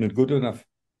maybe you're not good enough.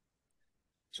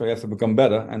 So you have to become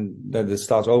better, and then it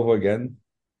starts over again,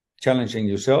 challenging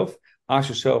yourself. Ask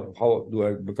yourself, how do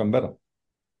I become better?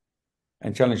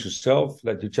 And challenge yourself,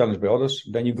 let you challenge by others,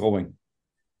 then you're growing.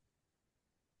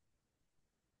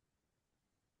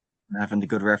 Having the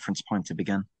good reference point to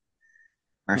begin.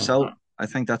 Marcel, I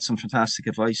think that's some fantastic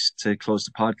advice to close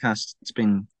the podcast. It's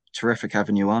been terrific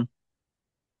having you on.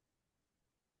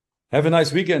 Have a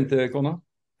nice weekend, Connor.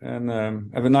 And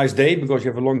have a nice day, because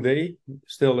you have a long day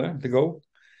still to go.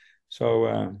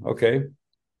 So, okay.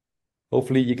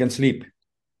 Hopefully you can sleep.